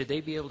 should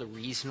they be able to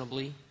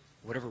reasonably,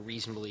 whatever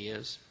reasonably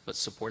is, but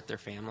support their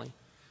family?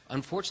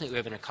 Unfortunately, we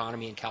have an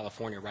economy in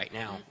California right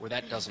now where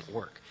that doesn't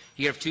work.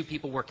 You have two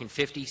people working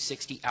 50,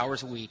 60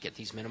 hours a week at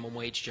these minimum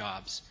wage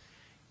jobs,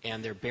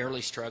 and they're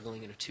barely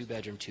struggling in a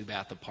two-bedroom,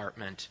 two-bath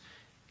apartment.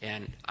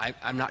 And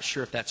I'm not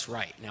sure if that's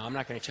right. Now, I'm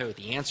not going to tell you what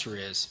the answer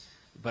is,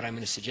 but I'm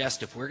going to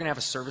suggest if we're going to have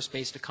a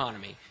service-based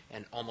economy,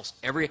 and almost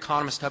every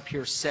economist up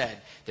here said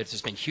that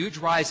there's been huge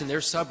rise in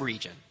their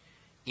sub-region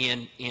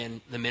in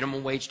the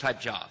minimum wage type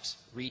jobs,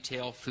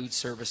 retail, food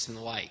service, and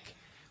the like,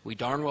 we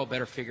darn well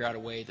better figure out a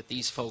way that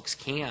these folks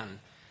can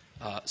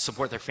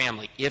support their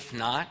family. If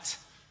not,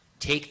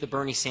 take the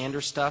Bernie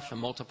Sanders stuff and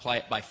multiply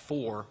it by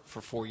 4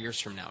 for 4 years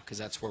from now, because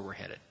that's where we're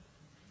headed.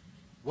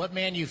 What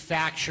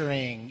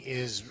manufacturing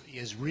is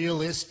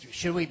realistic?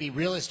 Should we be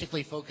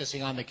realistically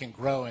focusing on that can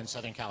grow in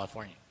Southern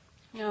California?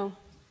 No.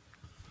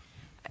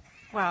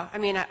 Well, I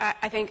mean,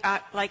 I think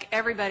like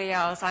everybody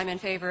else, I'm in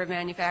favor of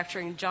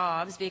manufacturing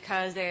jobs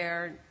because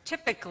they're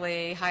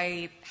typically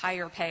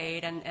higher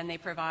paid and they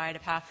provide a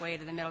pathway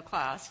to the middle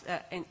class.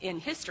 In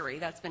history,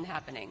 that's been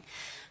happening.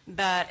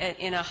 But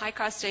in a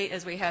high-cost state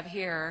as we have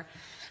here,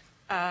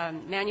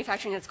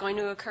 manufacturing that's going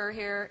to occur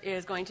here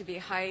is going to be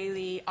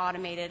highly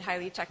automated,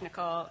 highly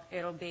technical.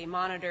 It'll be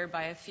monitored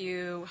by a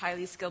few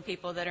highly skilled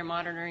people that are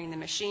monitoring the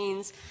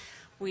machines.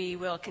 We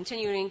will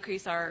continue to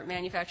increase our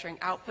manufacturing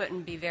output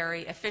and be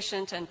very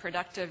efficient and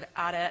productive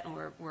at it, and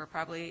we're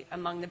probably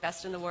among the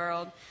best in the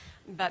world.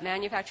 But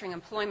manufacturing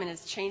employment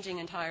is changing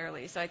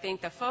entirely. So I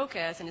think the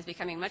focus, and is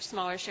becoming a much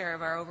smaller share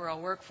of our overall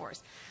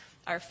workforce.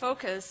 Our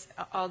focus,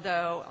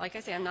 although, like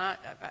I say,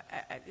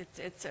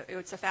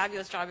 it's a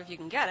fabulous job if you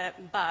can get it,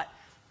 but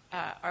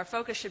our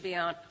focus should be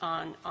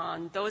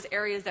on those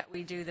areas that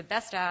we do the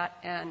best at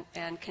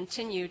and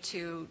continue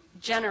to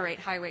generate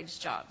high-wage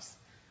jobs.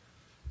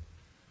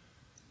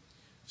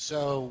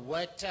 So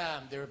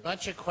there are a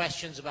bunch of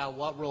questions about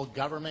what role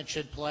government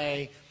should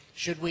play.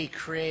 Should we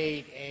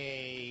create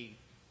a,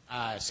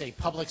 say,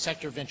 public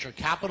sector venture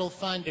capital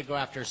fund to go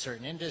after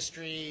certain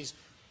industries?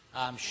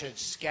 Should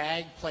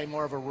SCAG play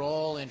more of a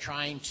role in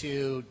trying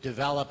to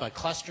develop a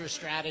cluster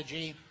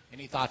strategy?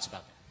 Any thoughts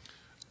about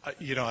that?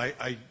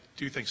 I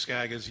do think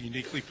SCAG is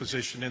uniquely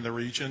positioned in the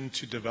region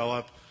to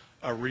develop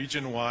a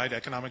region-wide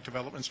economic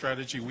development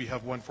strategy. We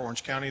have one for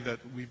Orange County that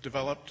we've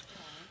developed.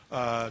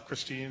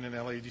 Christine and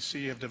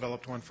LADC have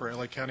developed one for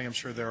LA County. I'm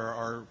sure there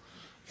are,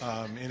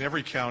 in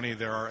every county,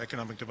 there are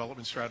economic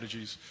development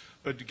strategies.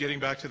 But getting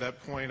back to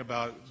that point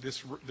about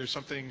this, there's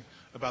something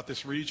about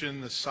this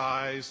region, the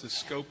size, the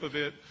scope of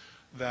it,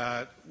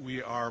 that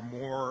we are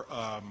more,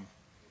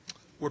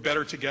 we're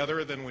better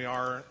together than we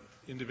are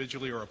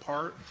individually or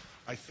apart.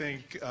 I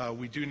think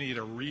we do need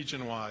a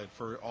region-wide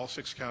for all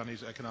 6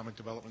 counties economic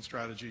development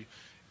strategy,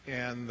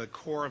 and the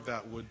core of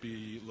that would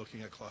be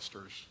looking at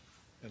clusters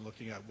and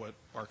looking at what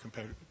our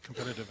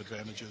competitive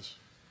advantage is.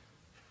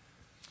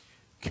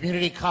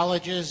 Community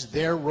colleges,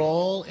 their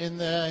role in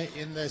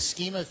the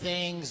scheme of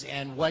things,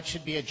 and what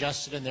should be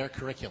adjusted in their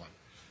curriculum?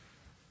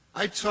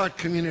 I taught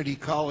community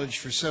college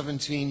for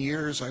 17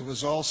 years. I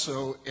was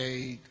also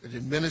an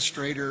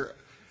administrator.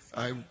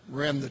 I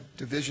ran the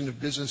Division of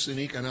Business and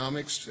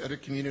Economics at a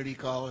community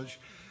college.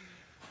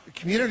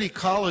 Community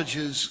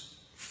colleges,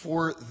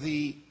 for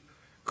the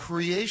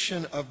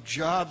creation of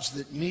jobs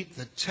that meet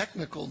the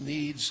technical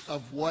needs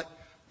of what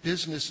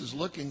business is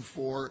looking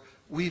for,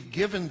 we've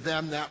given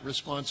them that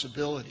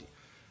responsibility.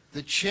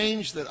 The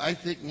change that I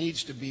think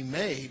needs to be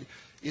made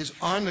is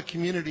on the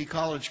community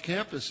college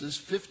campuses,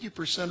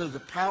 50% of the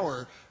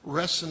power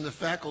rests in the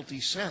faculty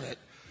senate,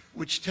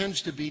 which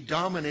tends to be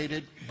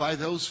dominated by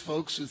those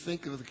folks who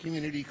think of the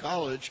community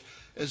college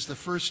as the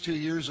first 2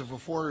 years of a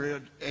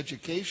four-year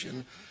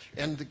education,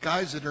 and the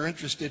guys that are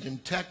interested in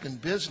tech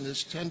and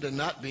business tend to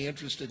not be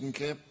interested in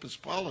campus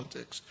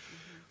politics.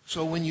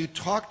 So when you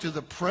talk to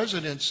the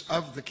presidents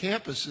of the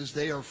campuses,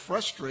 they are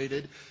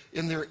frustrated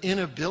in their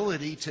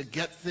inability to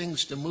get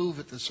things to move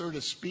at the sort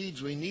of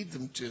speeds we need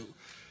them to.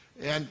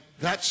 And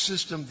that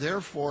system,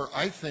 therefore,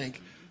 I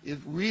think it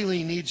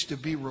really needs to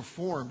be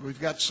reformed. We've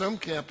got some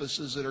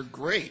campuses that are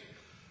great,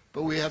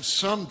 but we have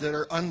some that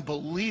are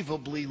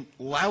unbelievably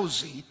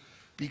lousy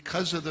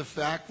because of the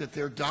fact that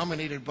they're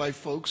dominated by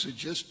folks who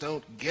just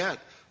don't get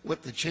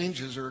what the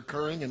changes are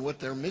occurring and what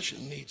their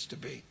mission needs to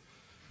be.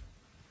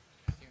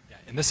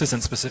 And this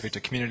isn't specific to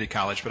community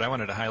college, but I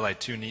wanted to highlight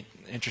 2 neat,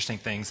 interesting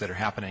things that are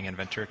happening in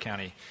Ventura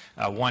County.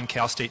 One,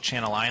 Cal State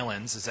Channel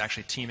Islands is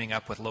actually teaming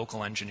up with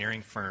local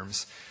engineering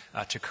firms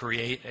to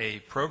create a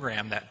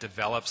program that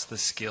develops the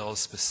skills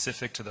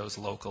specific to those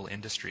local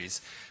industries,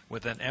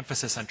 with an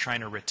emphasis on trying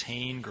to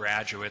retain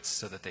graduates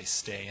so that they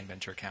stay in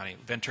Ventura County.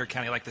 Ventura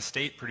County, like the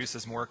state,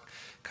 produces more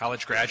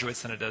college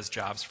graduates than it does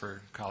jobs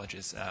for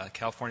colleges.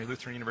 California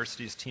Lutheran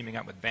University is teaming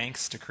up with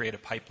banks to create a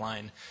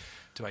pipeline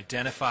to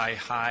identify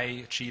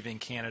high-achieving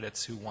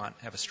candidates who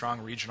have a strong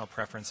regional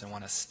preference and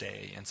want to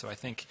stay. And so I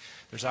think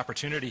there's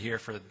opportunity here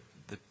for the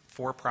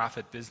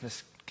for-profit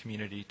business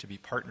community to be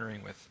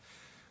partnering with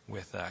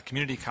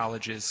community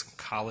colleges,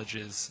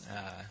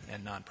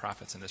 and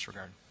nonprofits in this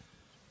regard.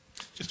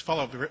 Just to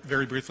follow up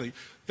very briefly,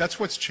 that's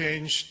what's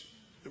changed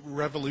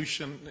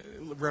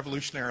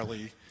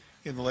revolutionarily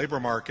in the labor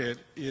market.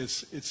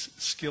 Is it's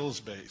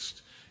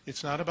skills-based.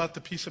 It's not about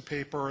the piece of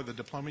paper or the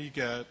diploma you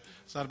get.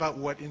 It's not about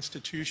what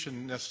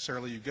institution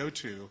necessarily you go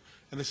to.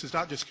 And this is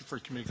not just for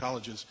community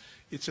colleges.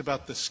 It's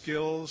about the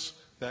skills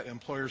that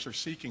employers are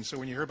seeking. So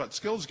when you hear about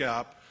skills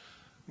gap,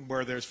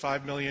 where there's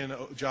 5 million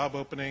job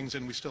openings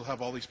and we still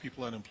have all these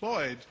people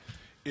unemployed,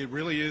 it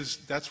really is,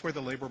 that's where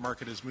the labor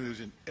market has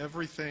moved. And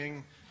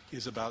everything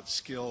is about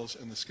skills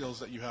and the skills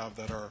that you have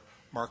that are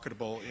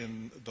marketable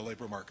in the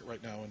labor market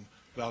right now and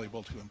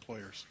valuable to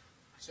employers.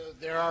 So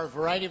there are a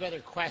variety of other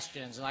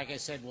questions, and like I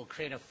said, we'll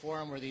create a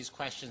forum where these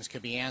questions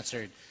could be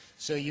answered.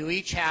 So you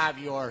each have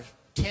your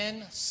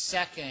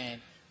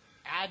 10-second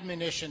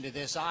admonition to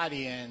this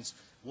audience.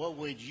 What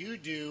would you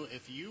do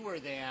if you were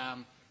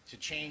them to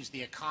change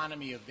the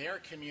economy of their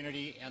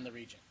community and the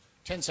region?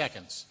 10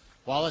 seconds.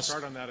 Wallace?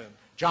 Start on that end.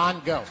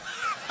 John, go.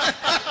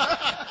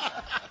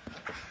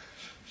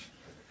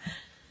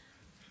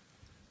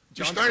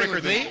 You're starting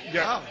with me?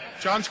 Yeah,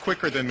 John's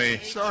quicker than me.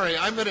 Sorry,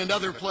 I'm in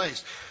another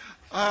place.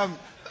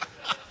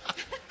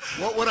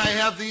 What would I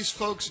have these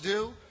folks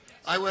do?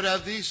 I would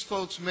have these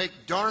folks make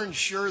darn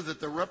sure that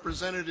the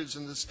representatives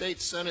in the state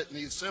senate and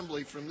the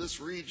assembly from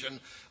this region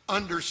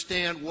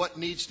understand what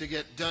needs to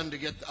get done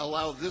to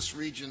allow this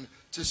region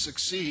to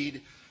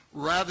succeed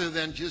rather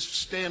than just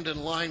stand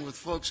in line with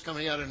folks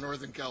coming out of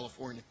Northern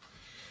California.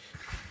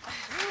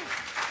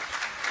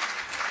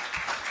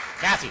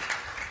 Matthew.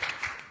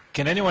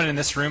 Can anyone in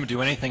this room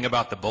do anything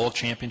about the Bowl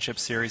Championship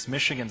Series?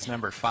 Michigan's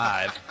number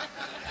 5,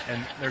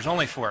 and there's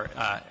only 4.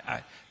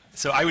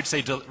 So I would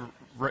say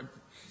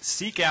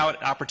seek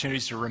out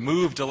opportunities to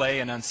remove delay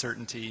and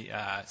uncertainty.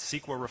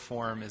 CEQA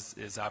reform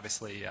is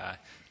obviously,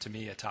 to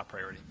me, a top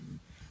priority.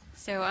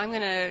 So I'm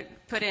going to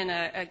put in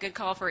a good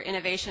call for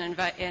innovation,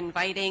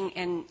 inviting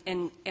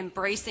and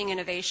embracing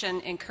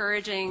innovation,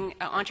 encouraging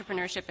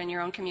entrepreneurship in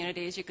your own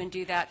communities. You can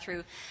do that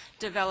through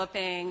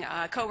developing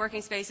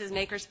co-working spaces,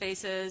 maker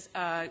spaces,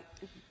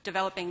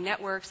 developing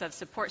networks of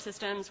support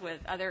systems with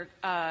other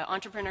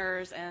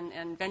entrepreneurs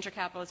and venture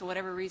capitalists and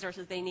whatever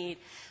resources they need.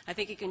 I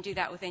think you can do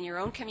that within your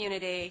own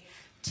community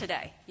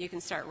today. You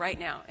can start right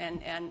now,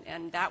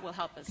 and that will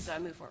help us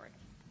move forward.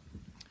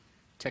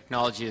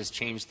 Technology has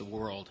changed the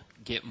world.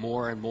 Get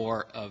more and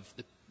more of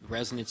the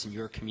residents in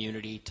your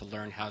community to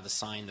learn how to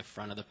sign the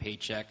front of the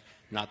paycheck,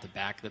 not the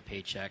back of the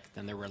paycheck.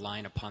 Then they're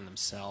relying upon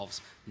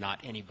themselves, not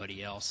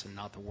anybody else, and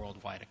not the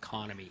worldwide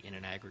economy in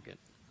an aggregate.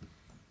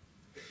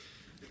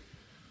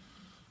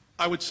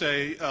 I would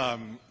say,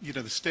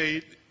 the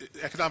state,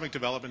 economic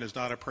development is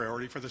not a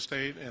priority for the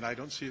state, and I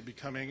don't see it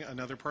becoming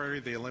another priority.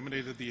 They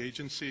eliminated the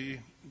agency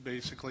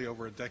basically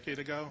over a decade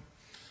ago.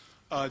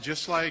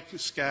 Just like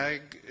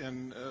SCAG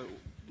and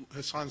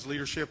Hassan's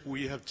leadership,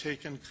 we have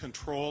taken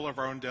control of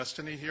our own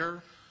destiny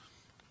here.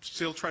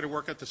 Still try to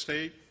work at the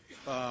state,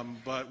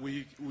 but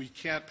we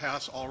can't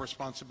pass all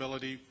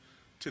responsibility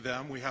to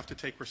them. We have to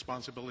take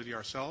responsibility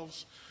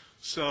ourselves.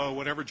 So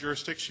whatever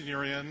jurisdiction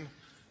you're in,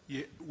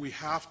 we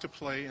have to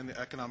play in the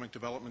economic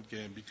development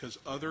game, because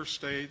other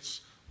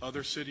states,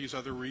 other cities,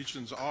 other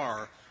regions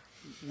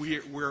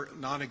we're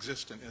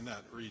non-existent in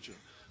that region,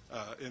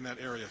 in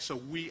that area. So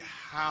we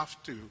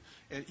have to,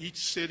 and each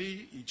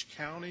city, each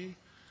county,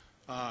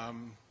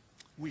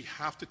 we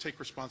have to take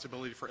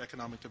responsibility for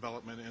economic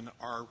development in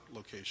our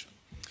location.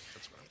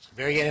 That's what I would say.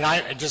 Very good. And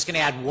I'm just going to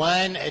add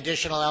one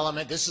additional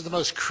element. This is the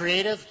most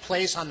creative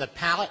place on the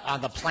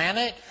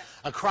planet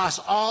across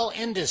all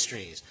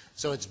industries.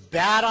 So it's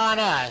bad on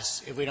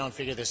us if we don't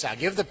figure this out.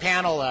 Give the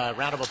panel a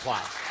round of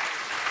applause.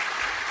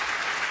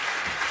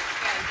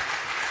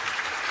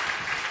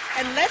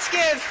 And let's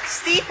give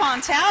Steve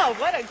Pontel,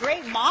 what a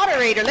great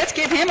moderator. Let's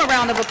give him a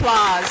round of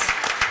applause.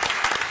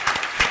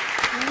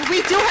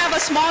 We do have a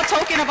small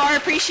token of our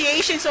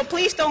appreciation, so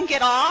please don't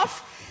get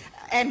off.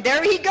 And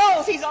there he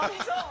goes. He's on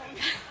his own.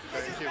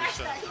 Thank you,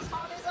 Michelle. He's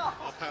on his own.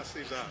 I'll pass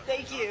these out.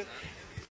 Thank you.